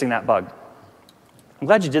into fixing that bug. I'm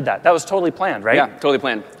glad you did that. That was totally planned, right? Yeah, totally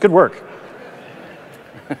planned. Good work.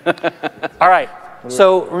 All right.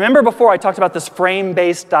 So remember before I talked about this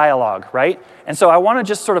frame-based dialogue, right? And so I want to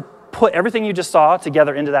just sort of put everything you just saw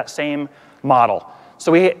together into that same model.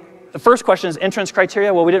 So the first question is entrance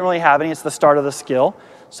criteria. Well, we didn't really have any. It's the start of the skill,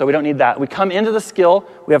 so we don't need that. We come into the skill.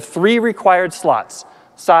 We have 3 required slots: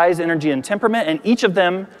 size, energy, and temperament, and each of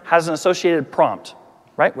them has an associated prompt,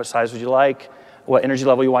 right? What size would you like? What energy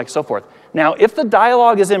level you like, so forth. Now, if the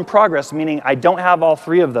dialogue is in progress, meaning I don't have all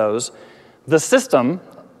 3 of those, the system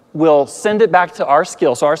will send it back to our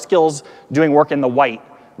skill. So our skill's doing work in the white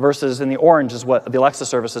versus in the orange is what the Alexa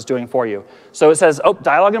service is doing for you. So it says, oh,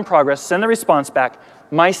 dialogue in progress, send the response back.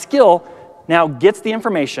 My skill now gets the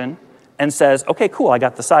information and says, okay, cool, I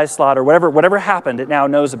got the size slot or whatever happened, it now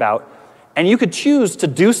knows about. And you could choose to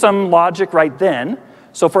do some logic right then.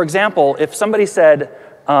 So for example, if somebody said,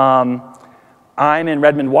 I'm in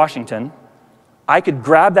Redmond, Washington, I could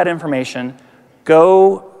grab that information,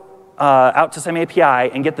 go out to some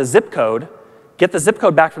API and get the zip code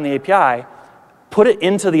back from the API, put it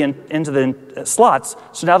into the slots,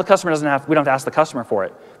 so now the customer we don't have to ask the customer for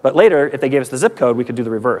it. But later, if they gave us the zip code, we could do the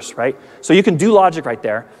reverse, right? So you can do logic right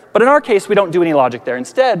there. But in our case, we don't do any logic there.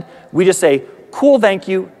 Instead, we just say, cool, thank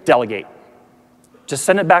you, delegate. Just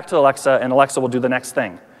send it back to Alexa, and Alexa will do the next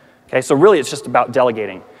thing. Okay, so really it's just about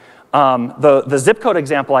delegating. The zip code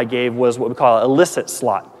example I gave was what we call an elicit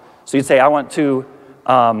slot. So you'd say, I want to,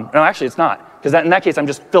 no, actually it's not, because in that case I'm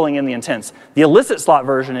just filling in the intents. The elicit slot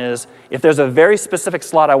version is, if there's a very specific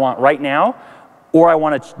slot I want right now, or I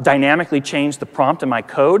want to dynamically change the prompt in my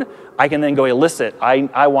code, I can then go elicit,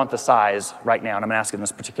 I want the size right now, and I'm going to ask it in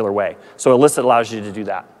this particular way. So elicit allows you to do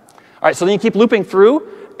that. All right, so then you keep looping through,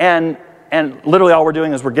 and literally all we're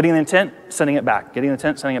doing is we're getting the intent, sending it back, getting the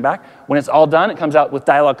intent, sending it back. When it's all done, it comes out with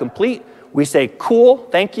dialogue complete. We say, cool,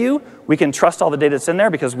 thank you. We can trust all the data that's in there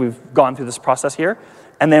because we've gone through this process here.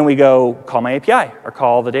 And then we go call my API or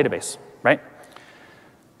call the database, right?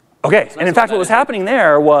 Okay, and in fact, what was happening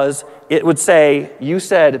there was it would say, you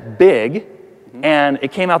said big, and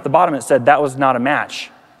it came out the bottom, it said that was not a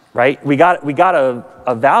match, right? We got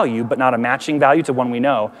a value, but not a matching value to one we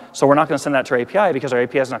know, so we're not going to send that to our API because our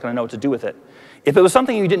API is not going to know what to do with it. If it was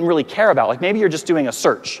something you didn't really care about, like maybe you're just doing a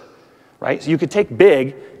search, right? So you could take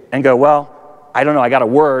big and go, well, I don't know, I got a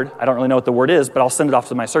word, I don't really know what the word is, but I'll send it off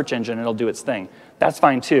to my search engine and it'll do its thing. That's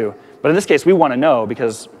fine too. But in this case, we want to know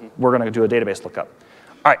because we're going to do a database lookup.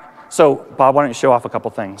 All right, so Bob, why don't you show off a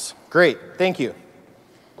couple things? Great, thank you.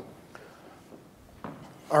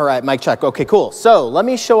 All right, mic check. Okay, cool. So let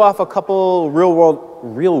me show off a couple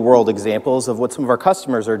real world examples of what some of our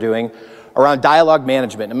customers are doing around dialogue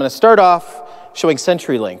management. I'm going to start off showing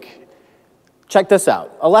CenturyLink. Check this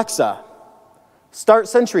out. Alexa, start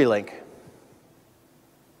CenturyLink.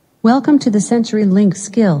 Welcome to the CenturyLink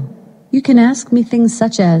skill. You can ask me things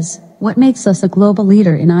such as, what makes us a global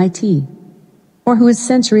leader in IT? Or who is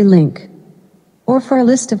CenturyLink? Or for a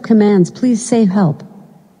list of commands, please say help.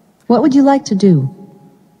 What would you like to do?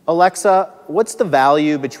 Alexa, what's the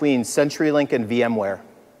value between CenturyLink and VMware?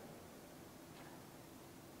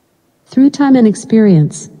 Through time and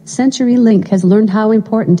experience, CenturyLink has learned how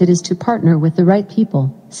important it is to partner with the right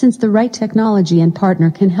people, since the right technology and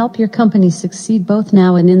partner can help your company succeed both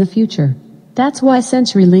now and in the future. That's why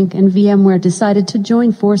CenturyLink and VMware decided to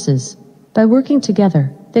join forces. By working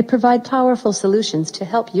together, they provide powerful solutions to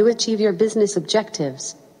help you achieve your business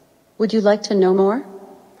objectives. Would you like to know more?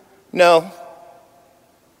 No.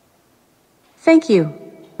 Thank you.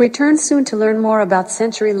 Return soon to learn more about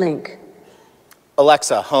CenturyLink.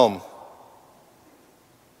 Alexa, home.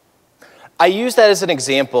 I use that as an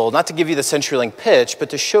example, not to give you the CenturyLink pitch, but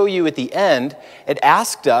to show you at the end, it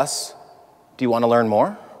asked us, do you want to learn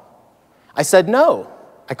more? I said no.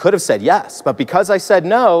 I could have said yes, but because I said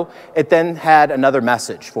no, it then had another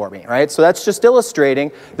message for me, right? So that's just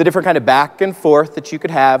illustrating the different kind of back and forth that you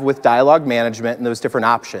could have with dialogue management and those different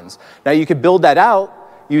options. Now you could build that out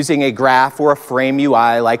using a graph or a frame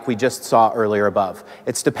UI like we just saw earlier above.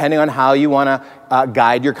 It's depending on how you want to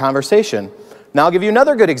guide your conversation. Now I'll give you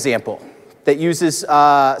another good example that uses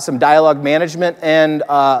some dialogue management and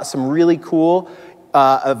some really cool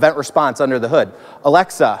event response under the hood.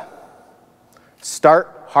 Alexa,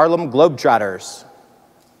 start Harlem Globetrotters.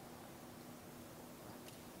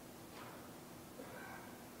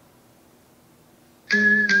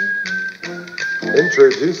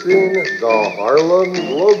 Introducing the Harlem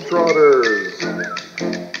Globetrotters.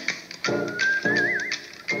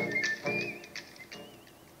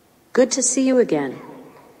 Good to see you again.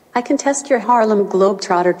 I can test your Harlem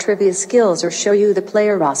Globetrotter trivia skills or show you the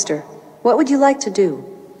player roster. What would you like to do?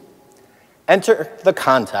 Enter the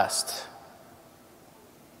contest.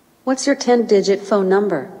 What's your 10-digit phone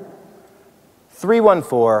number?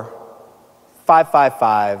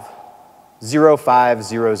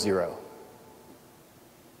 314-555-0500.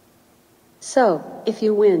 So, if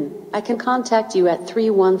you win, I can contact you at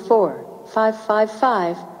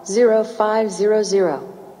 314-555-0500.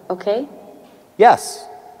 Okay? Yes.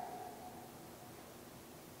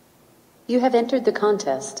 You have entered the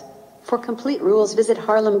contest. For complete rules, visit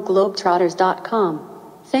harlemglobetrotters.com.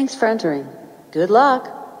 Thanks for entering. Good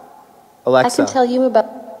luck. Alexa, I can tell you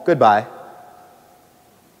about... goodbye.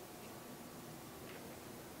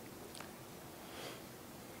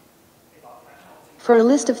 For a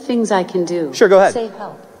list of things I can do. Sure, go ahead. Say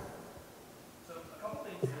help.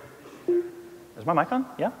 Is my mic on?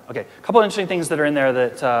 Yeah? Okay. A couple of interesting things that are in there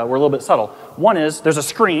that were a little bit subtle. One is there's a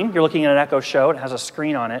screen. You're looking at an Echo Show. It has a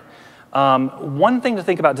screen on it. One thing to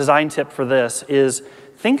think about, design tip for this, is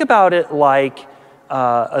think about it like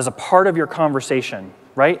as a part of your conversation,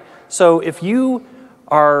 right? So if you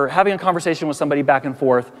are having a conversation with somebody back and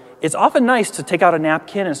forth, it's often nice to take out a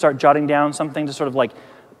napkin and start jotting down something to sort of like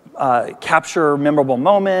capture memorable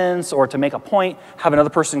moments or to make a point, have another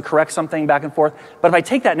person correct something back and forth. But if I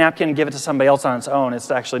take that napkin and give it to somebody else on its own, it's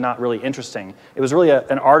actually not really interesting. It was really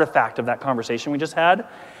an artifact of that conversation we just had.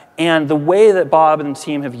 And the way that Bob and the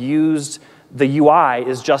team have used the UI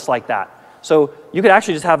is just like that. So you could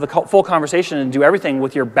actually just have the full conversation and do everything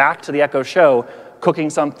with your back to the Echo Show, cooking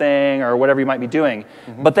something or whatever you might be doing.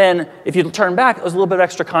 Mm-hmm. But then if you turn back, there's a little bit of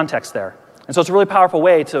extra context there. And so it's a really powerful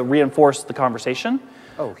way to reinforce the conversation.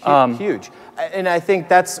 Oh, huge. And I think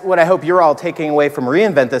that's what I hope you're all taking away from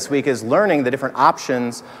reInvent this week, is learning the different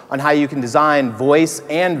options on how you can design voice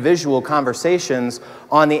and visual conversations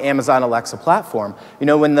on the Amazon Alexa platform. You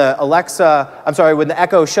know, when the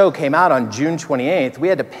Echo Show came out on June 28th, we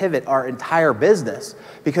had to pivot our entire business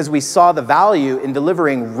because we saw the value in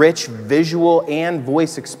delivering rich visual and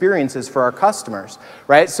voice experiences for our customers,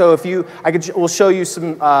 right? So we'll show you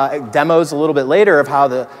some demos a little bit later of how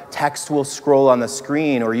the text will scroll on the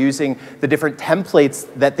screen, or using the different templates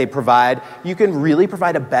that they provide, you can really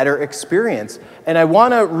provide a better experience. And I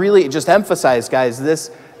want to really just emphasize, guys, you have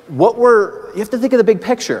to think of the big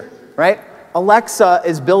picture, right? Alexa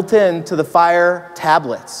is built into the Fire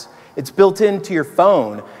tablets. It's built into your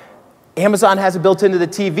phone. Amazon has it built into the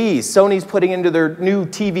TVs. Sony's putting into their new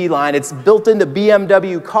TV line. It's built into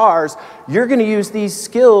BMW cars. You're going to use these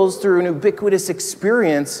skills through an ubiquitous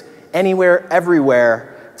experience anywhere, everywhere,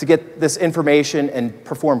 to get this information and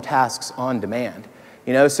perform tasks on demand.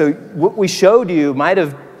 You know, so what we showed you might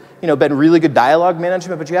have, been really good dialogue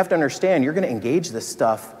management, but you have to understand you're going to engage this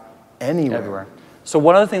stuff everywhere. So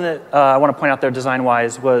one other thing that I want to point out there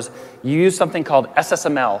design-wise was you use something called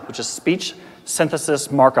SSML, which is Speech Synthesis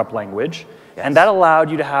Markup Language. Yes. And that allowed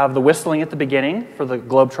you to have the whistling at the beginning for the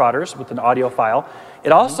Globetrotters with an audio file.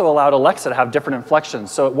 It also allowed Alexa to have different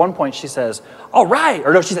inflections. So at one point she says, all right,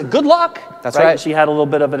 or no, she said, good luck. That's right. She had a little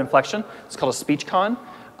bit of an inflection. It's called a speech con.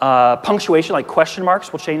 Punctuation, like question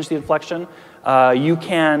marks, will change the inflection. You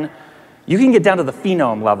can get down to the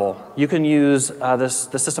phenome level. You can use this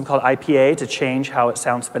system called IPA to change how it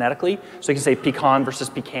sounds phonetically. So you can say pecan versus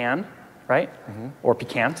pecan, right? Or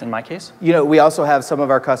piquant in my case. You know, we also have some of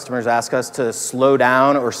our customers ask us to slow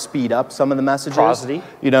down or speed up some of the messages. Prosody.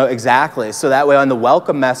 You know, exactly. So that way on the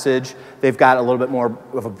welcome message, they've got a little bit more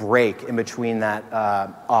of a break in between that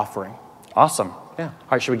offering. Awesome. Yeah. All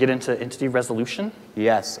right, should we get into entity resolution?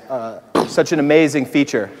 Yes. Such an amazing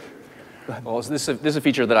feature. Well, this is a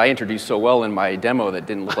feature that I introduced so well in my demo that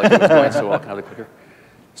didn't look like it was going so well. Can I have the clicker?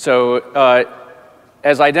 So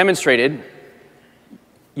as I demonstrated,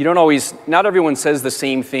 you don't always, not everyone says the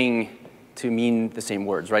same thing to mean the same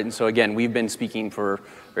words, right? And so again, we've been speaking for a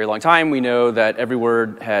very long time. We know that every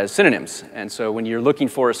word has synonyms. And so when you're looking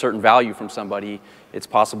for a certain value from somebody, it's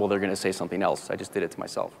possible they're going to say something else. I just did it to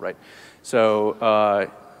myself, right? So,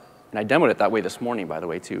 and I demoed it that way this morning, by the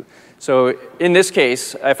way, too. So in this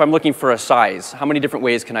case, if I'm looking for a size, how many different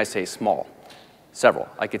ways can I say small? Several.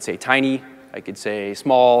 I could say tiny. I could say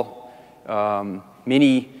small,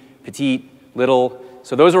 mini, petite, little.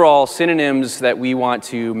 So those are all synonyms that we want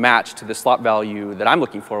to match to the slot value that I'm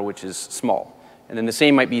looking for, which is small. And then the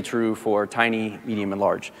same might be true for tiny, medium, and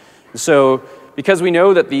large. So because we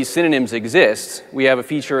know that these synonyms exist, we have a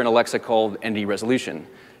feature in Alexa called entity resolution.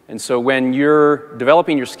 And so when you're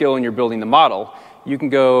developing your skill and you're building the model, you can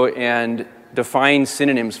go and define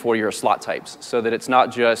synonyms for your slot types so that it's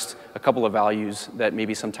not just a couple of values that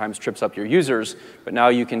maybe sometimes trips up your users, but now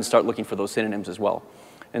you can start looking for those synonyms as well.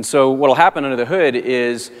 And so what will happen under the hood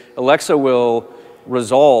is Alexa will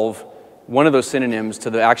resolve one of those synonyms to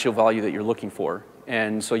the actual value that you're looking for.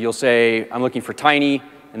 And so you'll say, I'm looking for tiny,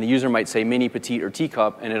 and the user might say mini, petite, or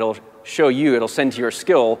teacup, and it'll show you, it'll send to your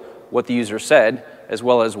skill what the user said, as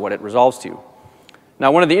well as what it resolves to.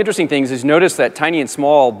 Now, one of the interesting things is notice that tiny and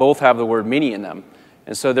small both have the word mini in them.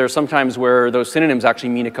 And so there are some times where those synonyms actually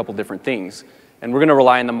mean a couple different things. And we're going to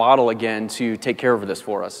rely on the model again to take care of this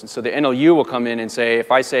for us. And so the NLU will come in and say, if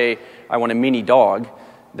I say I want a mini dog,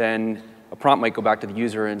 then a prompt might go back to the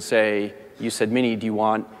user and say, you said mini, do you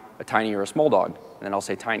want a tiny or a small dog? And then I'll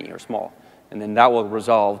say tiny or small. And then that will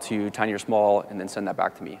resolve to tiny or small and then send that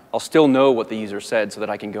back to me. I'll still know what the user said so that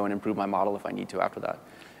I can go and improve my model if I need to after that.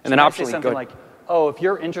 And then optionally, something like, oh, if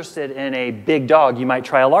you're interested in a big dog, you might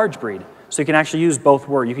try a large breed. So you can actually use both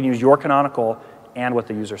words. You can use your canonical and what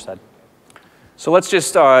the user said. So let's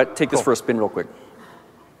just take this for a spin real quick.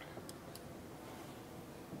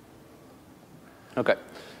 Okay.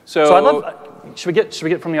 So I love, should we get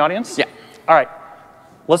it from the audience? Yeah. All right.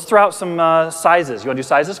 Let's throw out some sizes. You want to do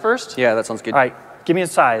sizes first? Yeah, that sounds good. All right. Give me a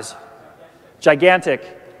size. Gigantic. You're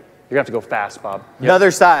going to have to go fast, Bob. Another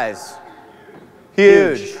size.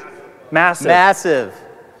 Huge. Massive. Massive.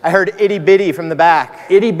 I heard itty bitty from the back.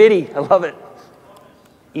 Itty bitty. I love it.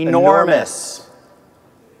 Enormous.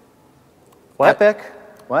 What? Epic.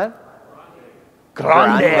 What?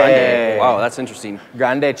 Grande. Wow, that's interesting.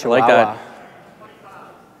 Grande Chihuahua. I like that.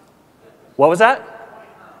 What was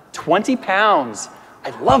that? 20 pounds. I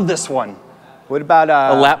love this one. What about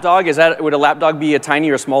a lap dog? Would a lap dog be a tiny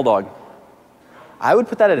or a small dog? I would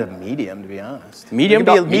put that at a medium, to be honest. Medium? It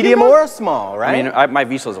could be a medium or a small, right? I mean, my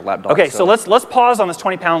Visual is a lap dog. Okay, so let's pause on this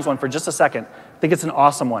 20 pounds one for just a second. I think it's an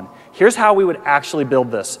awesome one. Here's how we would actually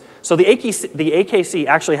build this. So the AKC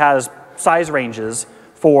actually has size ranges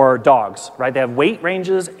for dogs, right? They have weight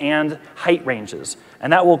ranges and height ranges,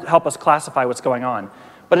 and that will help us classify what's going on.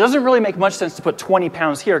 But it doesn't really make much sense to put 20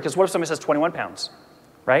 pounds here, because what if somebody says 21 pounds,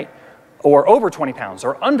 right? Or over 20 pounds,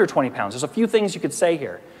 or under 20 pounds. There's a few things you could say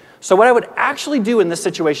here. So what I would actually do in this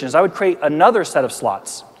situation is I would create another set of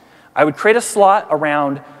slots. I would create a slot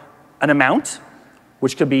around an amount,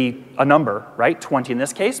 which could be a number, right? 20 in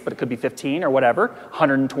this case, but it could be 15 or whatever,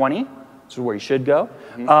 120, this is where you should go.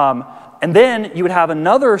 And then you would have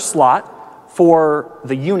another slot for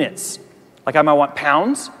the units. Like I might want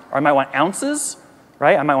pounds, or I might want ounces,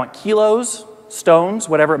 right? I might want kilos, stones,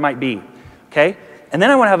 whatever it might be, okay? And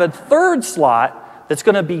then I want to have a third slot that's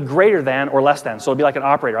going to be greater than or less than. So it'll be like an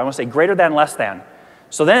operator. I want to say greater than, less than.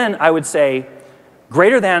 So then I would say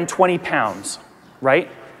greater than 20 pounds, right?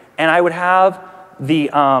 And I would have the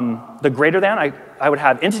greater than, I would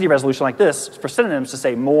have entity resolution like this for synonyms to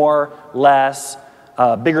say more, less,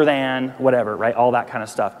 bigger than, whatever, right? All that kind of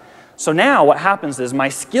stuff. So now what happens is my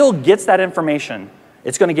skill gets that information.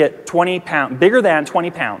 It's going to get 20 pounds, bigger than 20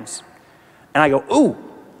 pounds. And I go, ooh,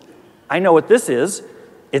 I know what this is.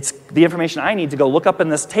 It's the information I need to go look up in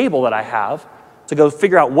this table that I have to go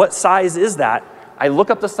figure out what size is that. I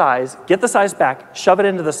look up the size, get the size back, shove it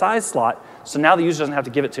into the size slot, so now the user doesn't have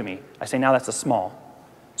to give it to me. I say, now that's a small.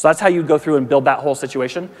 So that's how you go through and build that whole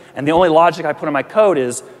situation. And the only logic I put in my code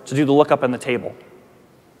is to do the lookup in the table.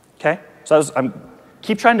 Okay? So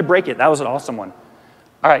keep trying to break it. That was an awesome one.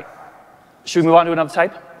 All right. Should we move on to another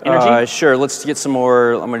type? Energy? Sure. Let's get some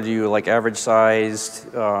more. I'm going to do like average sized,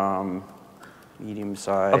 medium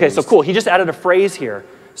sized. Okay, so cool. He just added a phrase here.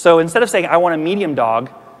 So instead of saying, I want a medium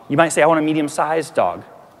dog, you might say, I want a medium-sized dog.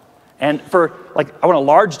 And for, like, I want a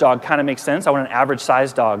large dog kind of makes sense. I want an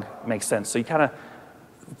average-sized dog makes sense. So you kind of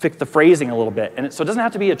fix the phrasing a little bit. And so it doesn't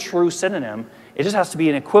have to be a true synonym. It just has to be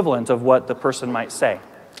an equivalent of what the person might say.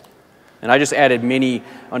 And I just added mini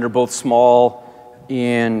under both small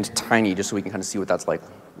and tiny, just so we can kind of see what that's like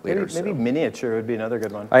later. Maybe miniature would be another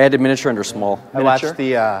good one. I added miniature under small. I watched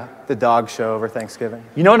the dog show over Thanksgiving.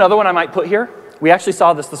 You know another one I might put here? We actually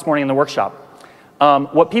saw this morning in the workshop.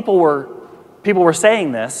 What people were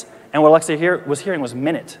saying this, and what Alexa was hearing was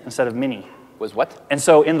minute instead of mini. Was what? And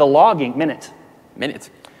so in the logging, minute.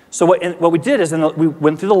 Minute. So what we did is we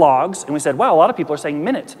went through the logs, and we said, wow, a lot of people are saying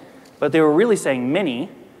minute. But they were really saying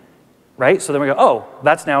mini, right? So then we go, oh,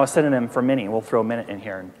 that's now a synonym for mini. We'll throw minute in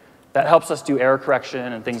here. And that helps us do error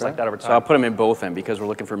correction and things like that over time. So I'll put them in both then, because we're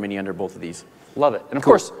looking for mini under both of these. Love it. And of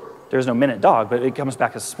course, there's no minute dog, but it comes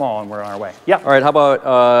back as small, and we're on our way. Yeah. All right. How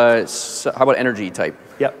about energy type?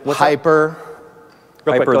 Yeah. Hyper.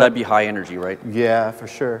 Hyper. That'd be high energy, right? Yeah, for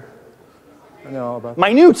sure. I know all about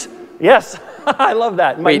that. Minute. Yes. I love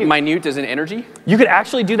that. Wait, minute is an energy? You could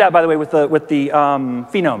actually do that, by the way, with the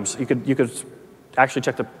phenomes. You could actually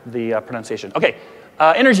check the pronunciation. Okay.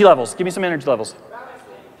 Energy levels. Give me some energy levels.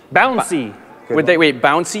 Bouncy. Wait,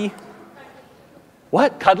 bouncy?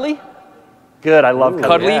 What? Cuddly? Good. I love cuddly.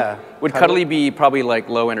 Cuddly? Yeah. Would cuddly be probably like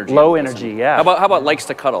low energy? Low energy, yeah. How about likes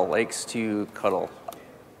to cuddle? Likes to cuddle.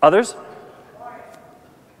 Others?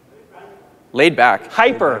 Laid back.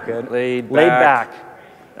 Hyper. Laid back.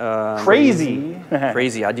 Crazy.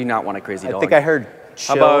 Crazy. I do not want a crazy dog. I think I heard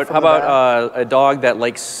chill. How about a dog that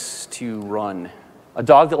likes to run? A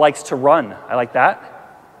dog that likes to run. I like that.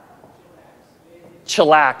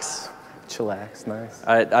 Chillax. Chillax, nice.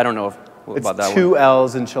 I don't know about that one. Two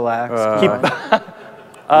L's in chillax.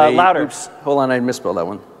 Louder. Oops. Hold on, I misspelled that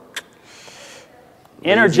one.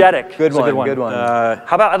 Energetic. Good That's a one. Good one. How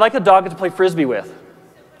about I'd like a dog to play frisbee with.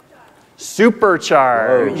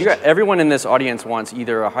 Supercharged. Everyone in this audience wants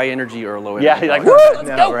either a high energy or a low energy. Yeah, you're like, dog. woo, let's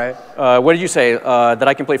go. Right? What did you say? That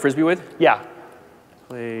I can play frisbee with? Yeah.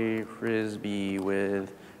 Play frisbee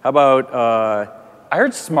with. How about? I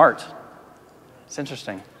heard smart. It's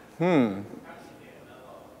interesting.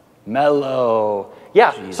 Mellow.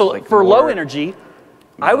 Yeah. Jeez, so like for more low energy,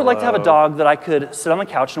 I would like to have a dog that I could sit on the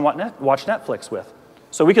couch and watch Netflix with.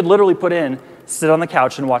 So we could literally put in sit on the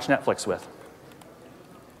couch and watch Netflix with.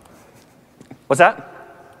 What's that?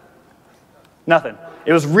 Nothing.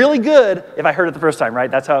 It was really good if I heard it the first time,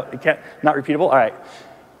 right? That's how it not repeatable. All right.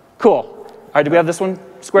 Cool. All right. Do we have this one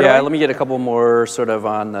squared away? Yeah. Let me get a couple more sort of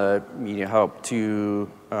on the medium. How to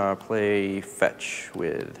play fetch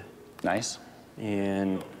with. Nice.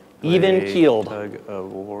 And even keeled. Tug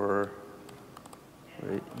of war.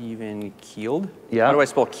 Even keeled? Yeah. How do I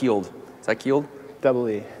spell keeled? Is that keeled? Double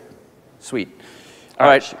E. Sweet. All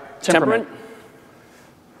right. Temperament.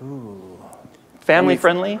 Ooh. Family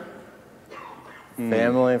friendly.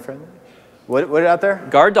 Family friendly. What out there?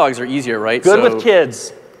 Guard dogs are easier, right? Good with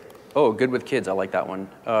kids. Oh, good with kids. I like that one.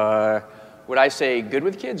 Would I say good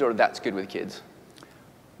with kids or that's good with kids?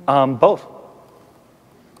 Both.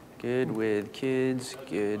 Good with kids.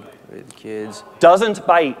 Good with kids. Doesn't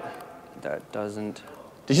bite. That doesn't.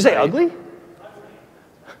 Did you say ugly?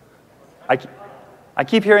 I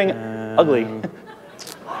keep hearing ugly.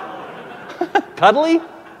 Cuddly?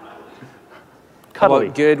 How Cuddly.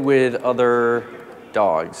 about good with other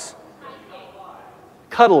dogs?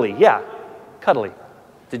 Cuddly, yeah. Cuddly.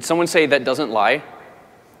 Did someone say that doesn't lie?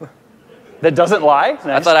 That doesn't lie? I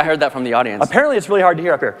Nice. thought I heard that from the audience. Apparently it's really hard to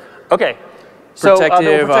hear up here. Okay. So,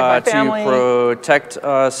 Protective protect my family. to protect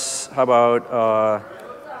us. How about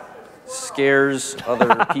scares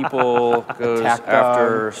other people, goes Attack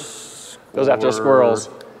after Goes after squirrels.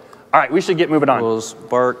 All right, we should get moving on. Squirrels,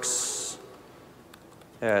 barks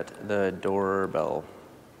at the doorbell.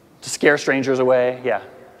 To scare strangers away, yeah.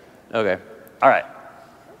 Okay. All right.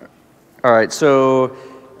 All right, so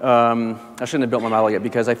I shouldn't have built my model yet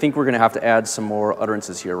because I think we're going to have to add some more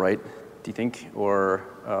utterances here, right? Do you think? Or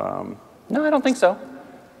No, I don't think so.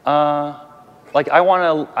 Like I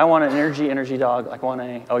want an energy dog. Like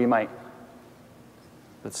oh, you might.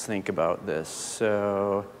 let's think about this.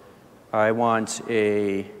 So I want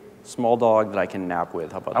a small dog that I can nap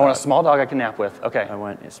with. How about that? I want a small dog I can nap with. Okay. I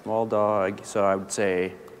want a small dog, so I would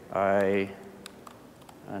say I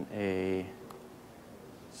want a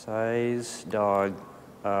size dog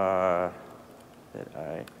that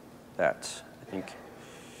I think.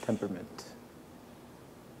 Temperament.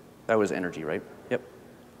 That was energy, right? Yep.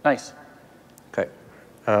 Nice. Okay.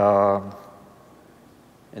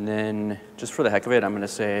 And then, just for the heck of it, I'm going to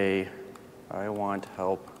say, I want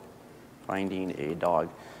help finding a dog.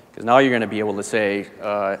 Because now you're going to be able to say,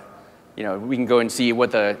 you know, we can go and see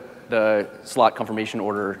what the slot confirmation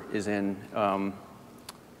order is in,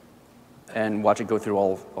 and watch it go through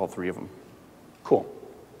all three of them. Cool.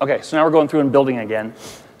 Okay, so now we're going through and building again.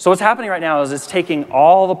 So what's happening right now is it's taking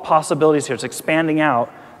all the possibilities here. It's expanding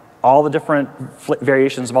out all the different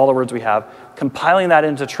variations of all the words we have, compiling that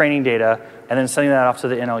into training data, and then sending that off to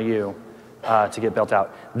the NLU to get built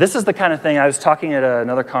out. This is the kind of thing, I was talking at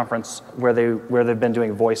another conference where they've been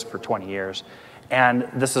doing voice for 20 years. And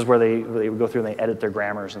this is where they would go through and they edit their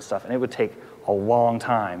grammars and stuff. And it would take a long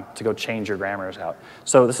time to go change your grammars out.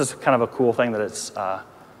 So this is kind of a cool thing that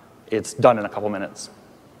it's done in a couple minutes.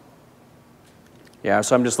 Yeah,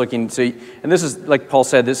 so I'm just looking, and this is, like Paul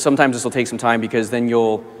said, sometimes this will take some time because then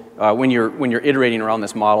you'll, when you're iterating around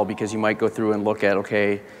this model, because you might go through and look at,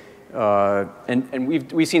 okay, and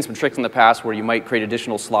we've seen some tricks in the past where you might create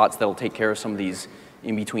additional slots that'll take care of some of these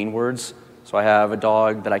in-between words. So I have a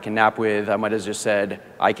dog that I can nap with. I might have just said,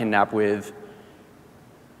 I can nap with.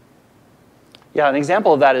 Yeah, an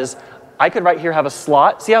example of that is, I could right here have a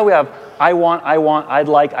slot. See how we have I want, I'd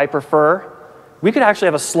like, I prefer? We could actually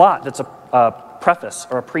have a slot that's a preface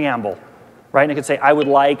or a preamble, right? And it could say, I would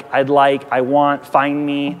like, I'd like, I want, find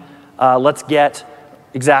me, let's get,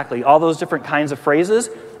 exactly, all those different kinds of phrases.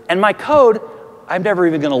 And my code, I'm never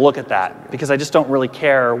even going to look at that because I just don't really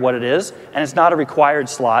care what it is. And it's not a required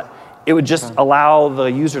slot. It would just allow the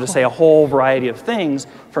user to say a whole variety of things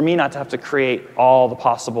for me not to have to create all the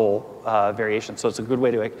possible variations. So it's a good way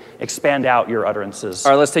to expand out your utterances.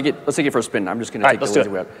 All right, let's take it for a spin. I'm just going to take the lazy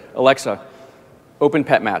way out. Alexa, open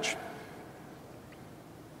pet match.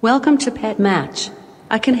 Welcome to Pet Match.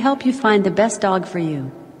 I can help you find the best dog for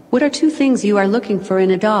you. What are 2 things you are looking for in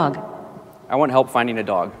a dog? I want help finding a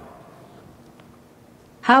dog.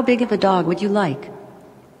 How big of a dog would you like?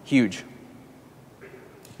 Huge.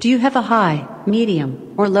 Do you have a high,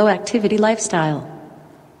 medium, or low activity lifestyle?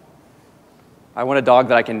 I want a dog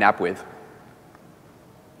that I can nap with.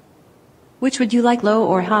 Which would you like, low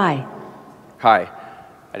or high? High.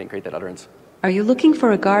 I didn't create that utterance. Are you looking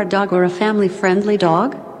for a guard dog or a family-friendly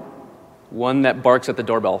dog? One that barks at the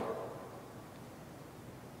doorbell.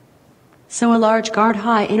 So a large guard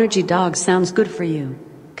high-energy dog sounds good for you.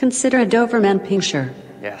 Consider a Doberman Pinscher.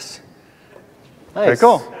 Yes. Nice. Very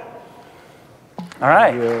cool. All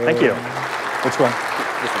right, thank you. Which one?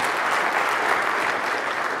 This one.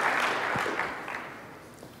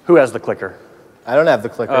 Who has the clicker? I don't have the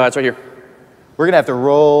clicker. It's right here. We're going to have to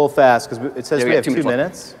roll fast because it says Yeah, we we have got 2 2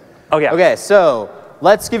 minutes minutes. Oh, yeah. Okay, so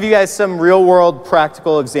let's give you guys some real-world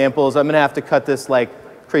practical examples. I'm going to have to cut this like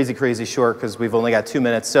crazy short because we've only got 2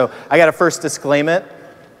 minutes. So I got to first disclaim it.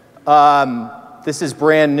 This is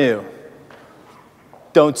brand new.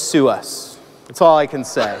 Don't sue us. That's all I can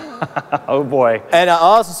say. Oh, boy. And I'll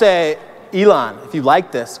also say, Elon, if you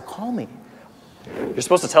like this, call me. You're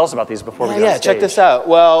supposed to tell us about these before we go on Yeah, stage. check this out.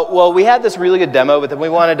 Well, we had this really good demo, but then we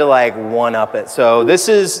wanted to like one-up it. So this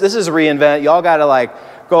is reInvent. Y'all got to like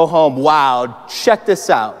go home. Wow, check this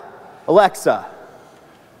out. Alexa,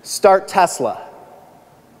 start Tesla.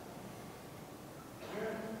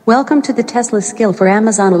 Welcome to the Tesla skill for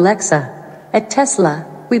Amazon Alexa. At Tesla,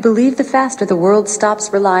 we believe the faster the world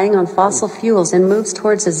stops relying on fossil fuels and moves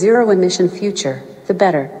towards a zero-emission future, the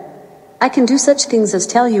better. I can do such things as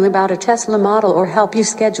tell you about a Tesla model or help you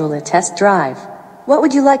schedule a test drive. What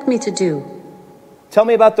would you like me to do? Tell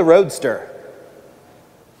me about the Roadster.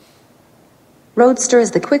 Roadster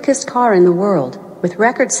is the quickest car in the world, with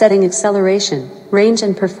record-setting acceleration, range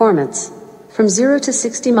and performance. From 0 to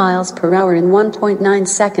 60 miles per hour in 1.9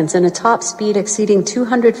 seconds and a top speed exceeding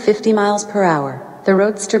 250 miles per hour, the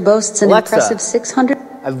Roadster boasts an Alexa, impressive 600...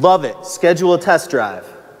 I love it. Schedule a test drive.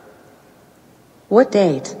 What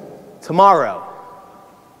date? Tomorrow,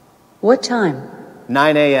 What time?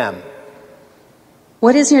 9 a.m.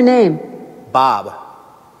 What is your name? Bob.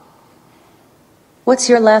 What's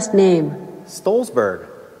your last name? Stolzberg.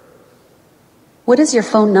 What is your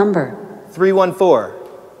phone number?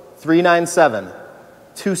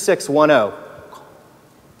 314-397-2610.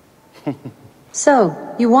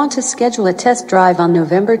 So, you want to schedule a test drive on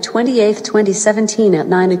November 28, 2017 at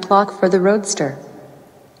 9 o'clock for the Roadster.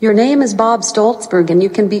 Your name is Bob Stoltzberg and you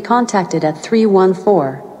can be contacted at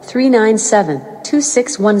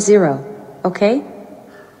ALX3272610. Okay?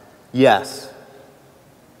 Yes.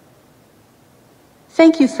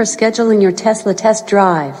 Thank you for scheduling your Tesla test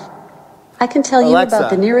drive. I can tell you Alexa. about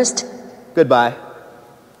the nearest. Goodbye.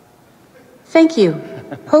 Thank you.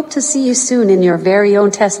 Hope to see you soon in your very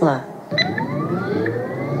own Tesla.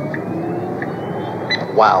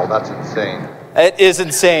 Wow, that's insane. It is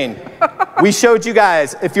insane. We showed you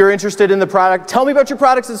guys, if you're interested in the product, tell me about your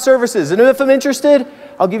products and services. And if I'm interested,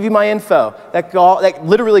 I'll give you my info. That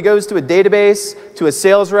literally goes to a database, to a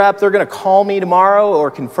sales rep. They're going to call me tomorrow or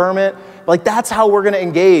confirm it. Like, that's how we're going to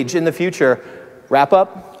engage in the future. Wrap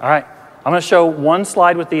up? All right. I'm going to show one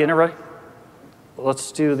slide with the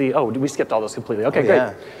Let's do the, we skipped all those completely. Okay, great.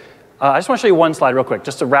 Yeah. I just want to show you one slide real quick,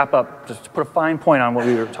 just to wrap up, just to put a fine point on what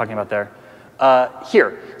we were talking about there.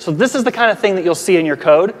 Here. So this is the kind of thing that you'll see in your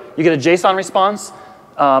code. You get a JSON response.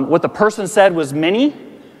 What the person said was mini.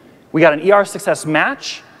 We got an ER success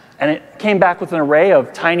match, and it came back with an array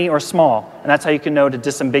of tiny or small, and that's how you can know to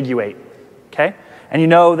disambiguate, okay? And you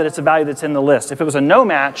know that it's a value that's in the list. If it was a no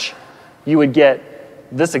match, you would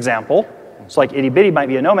get this example. So like itty bitty might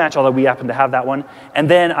be a no match, although we happen to have that one. And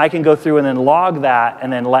then I can go through and then log that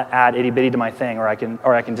and then add itty bitty to my thing, or I can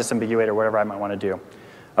disambiguate or whatever I might want to do.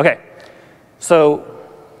 Okay, so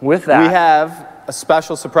with that, we have a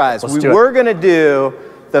special surprise. Let's We do it. were going to do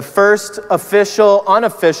the first official,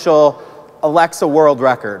 unofficial Alexa world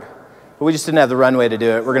record, but we just didn't have the runway to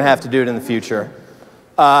do it. We're going to have to do it in the future.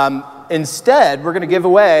 Instead, we're going to give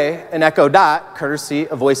away an Echo Dot courtesy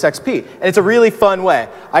of Voice XP. And it's a really fun way.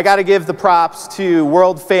 I got to give the props to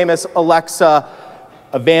world famous Alexa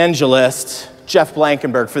evangelist Jeff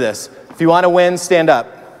Blankenberg for this. If you want to win, stand up.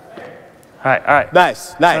 all right.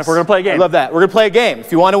 Nice, nice. We're going to play a game. I love that. We're going to play a game.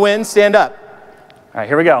 If you want to win, stand up. All right,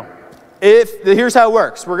 here we go. Here's how it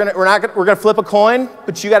works. We're gonna flip a coin,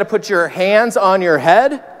 but you got to put your hands on your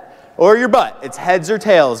head or your butt. It's heads or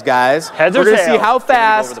tails, guys. Heads or We're gonna tails. see how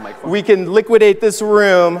fast we can liquidate this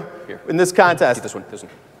room in this contest. This one.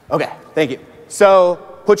 Okay, thank you. So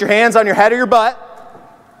put your hands on your head or your butt.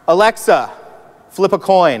 Alexa, flip a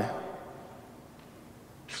coin.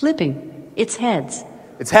 Flipping. It's heads.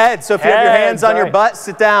 It's heads. So if you have your hands Heads, on your all right. butt,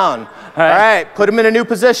 sit down. All right, put them in a new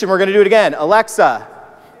position. We're gonna do it again. Alexa,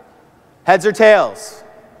 heads or tails?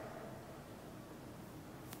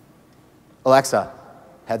 Alexa,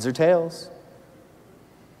 heads or tails?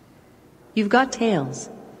 You've got tails.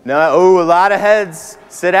 No, a lot of heads.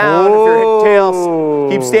 Sit down. If your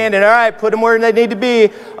tails keep standing. All right, put them where they need to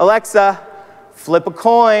be. Alexa, flip a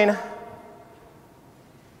coin.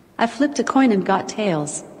 I flipped a coin and got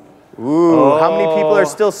tails. Ooh, how many people are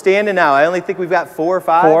still standing now? I only think we've got 4 or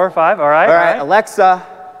 5. 4 or 5, all right. All right, Alexa,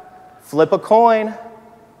 flip a coin.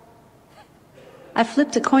 I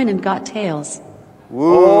flipped a coin and got tails.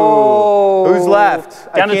 Ooh. Who's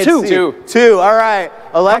left? Down I to can't 2. see. 2, all right.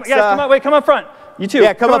 Alexa. Guys, come up front. You too.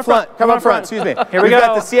 Yeah, come up front. Come up front. Excuse me. Here we We've go.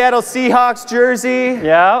 got the Seattle Seahawks jersey.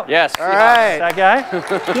 Yeah. Yes. All right. That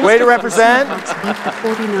guy. Way to represent.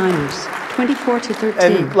 49ers, 24-13.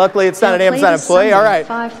 And luckily, it's not an They'll Amazon play this employee. All Sunday,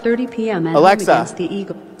 right. 5:30 p.m. at Alexa. home against the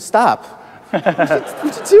Eagles. Stop.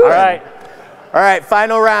 What you doing? All right. All right,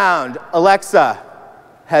 final round. Alexa,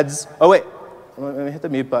 heads. Oh, wait. Let me hit the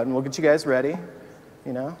mute button. We'll get you guys ready.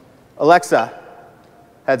 You know. Alexa,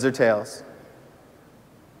 heads or tails?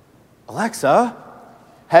 Alexa,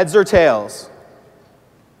 heads or tails?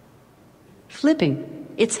 Flipping.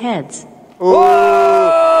 It's heads. Ooh.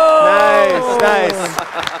 Nice, nice.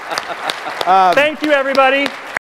 Thank you, everybody.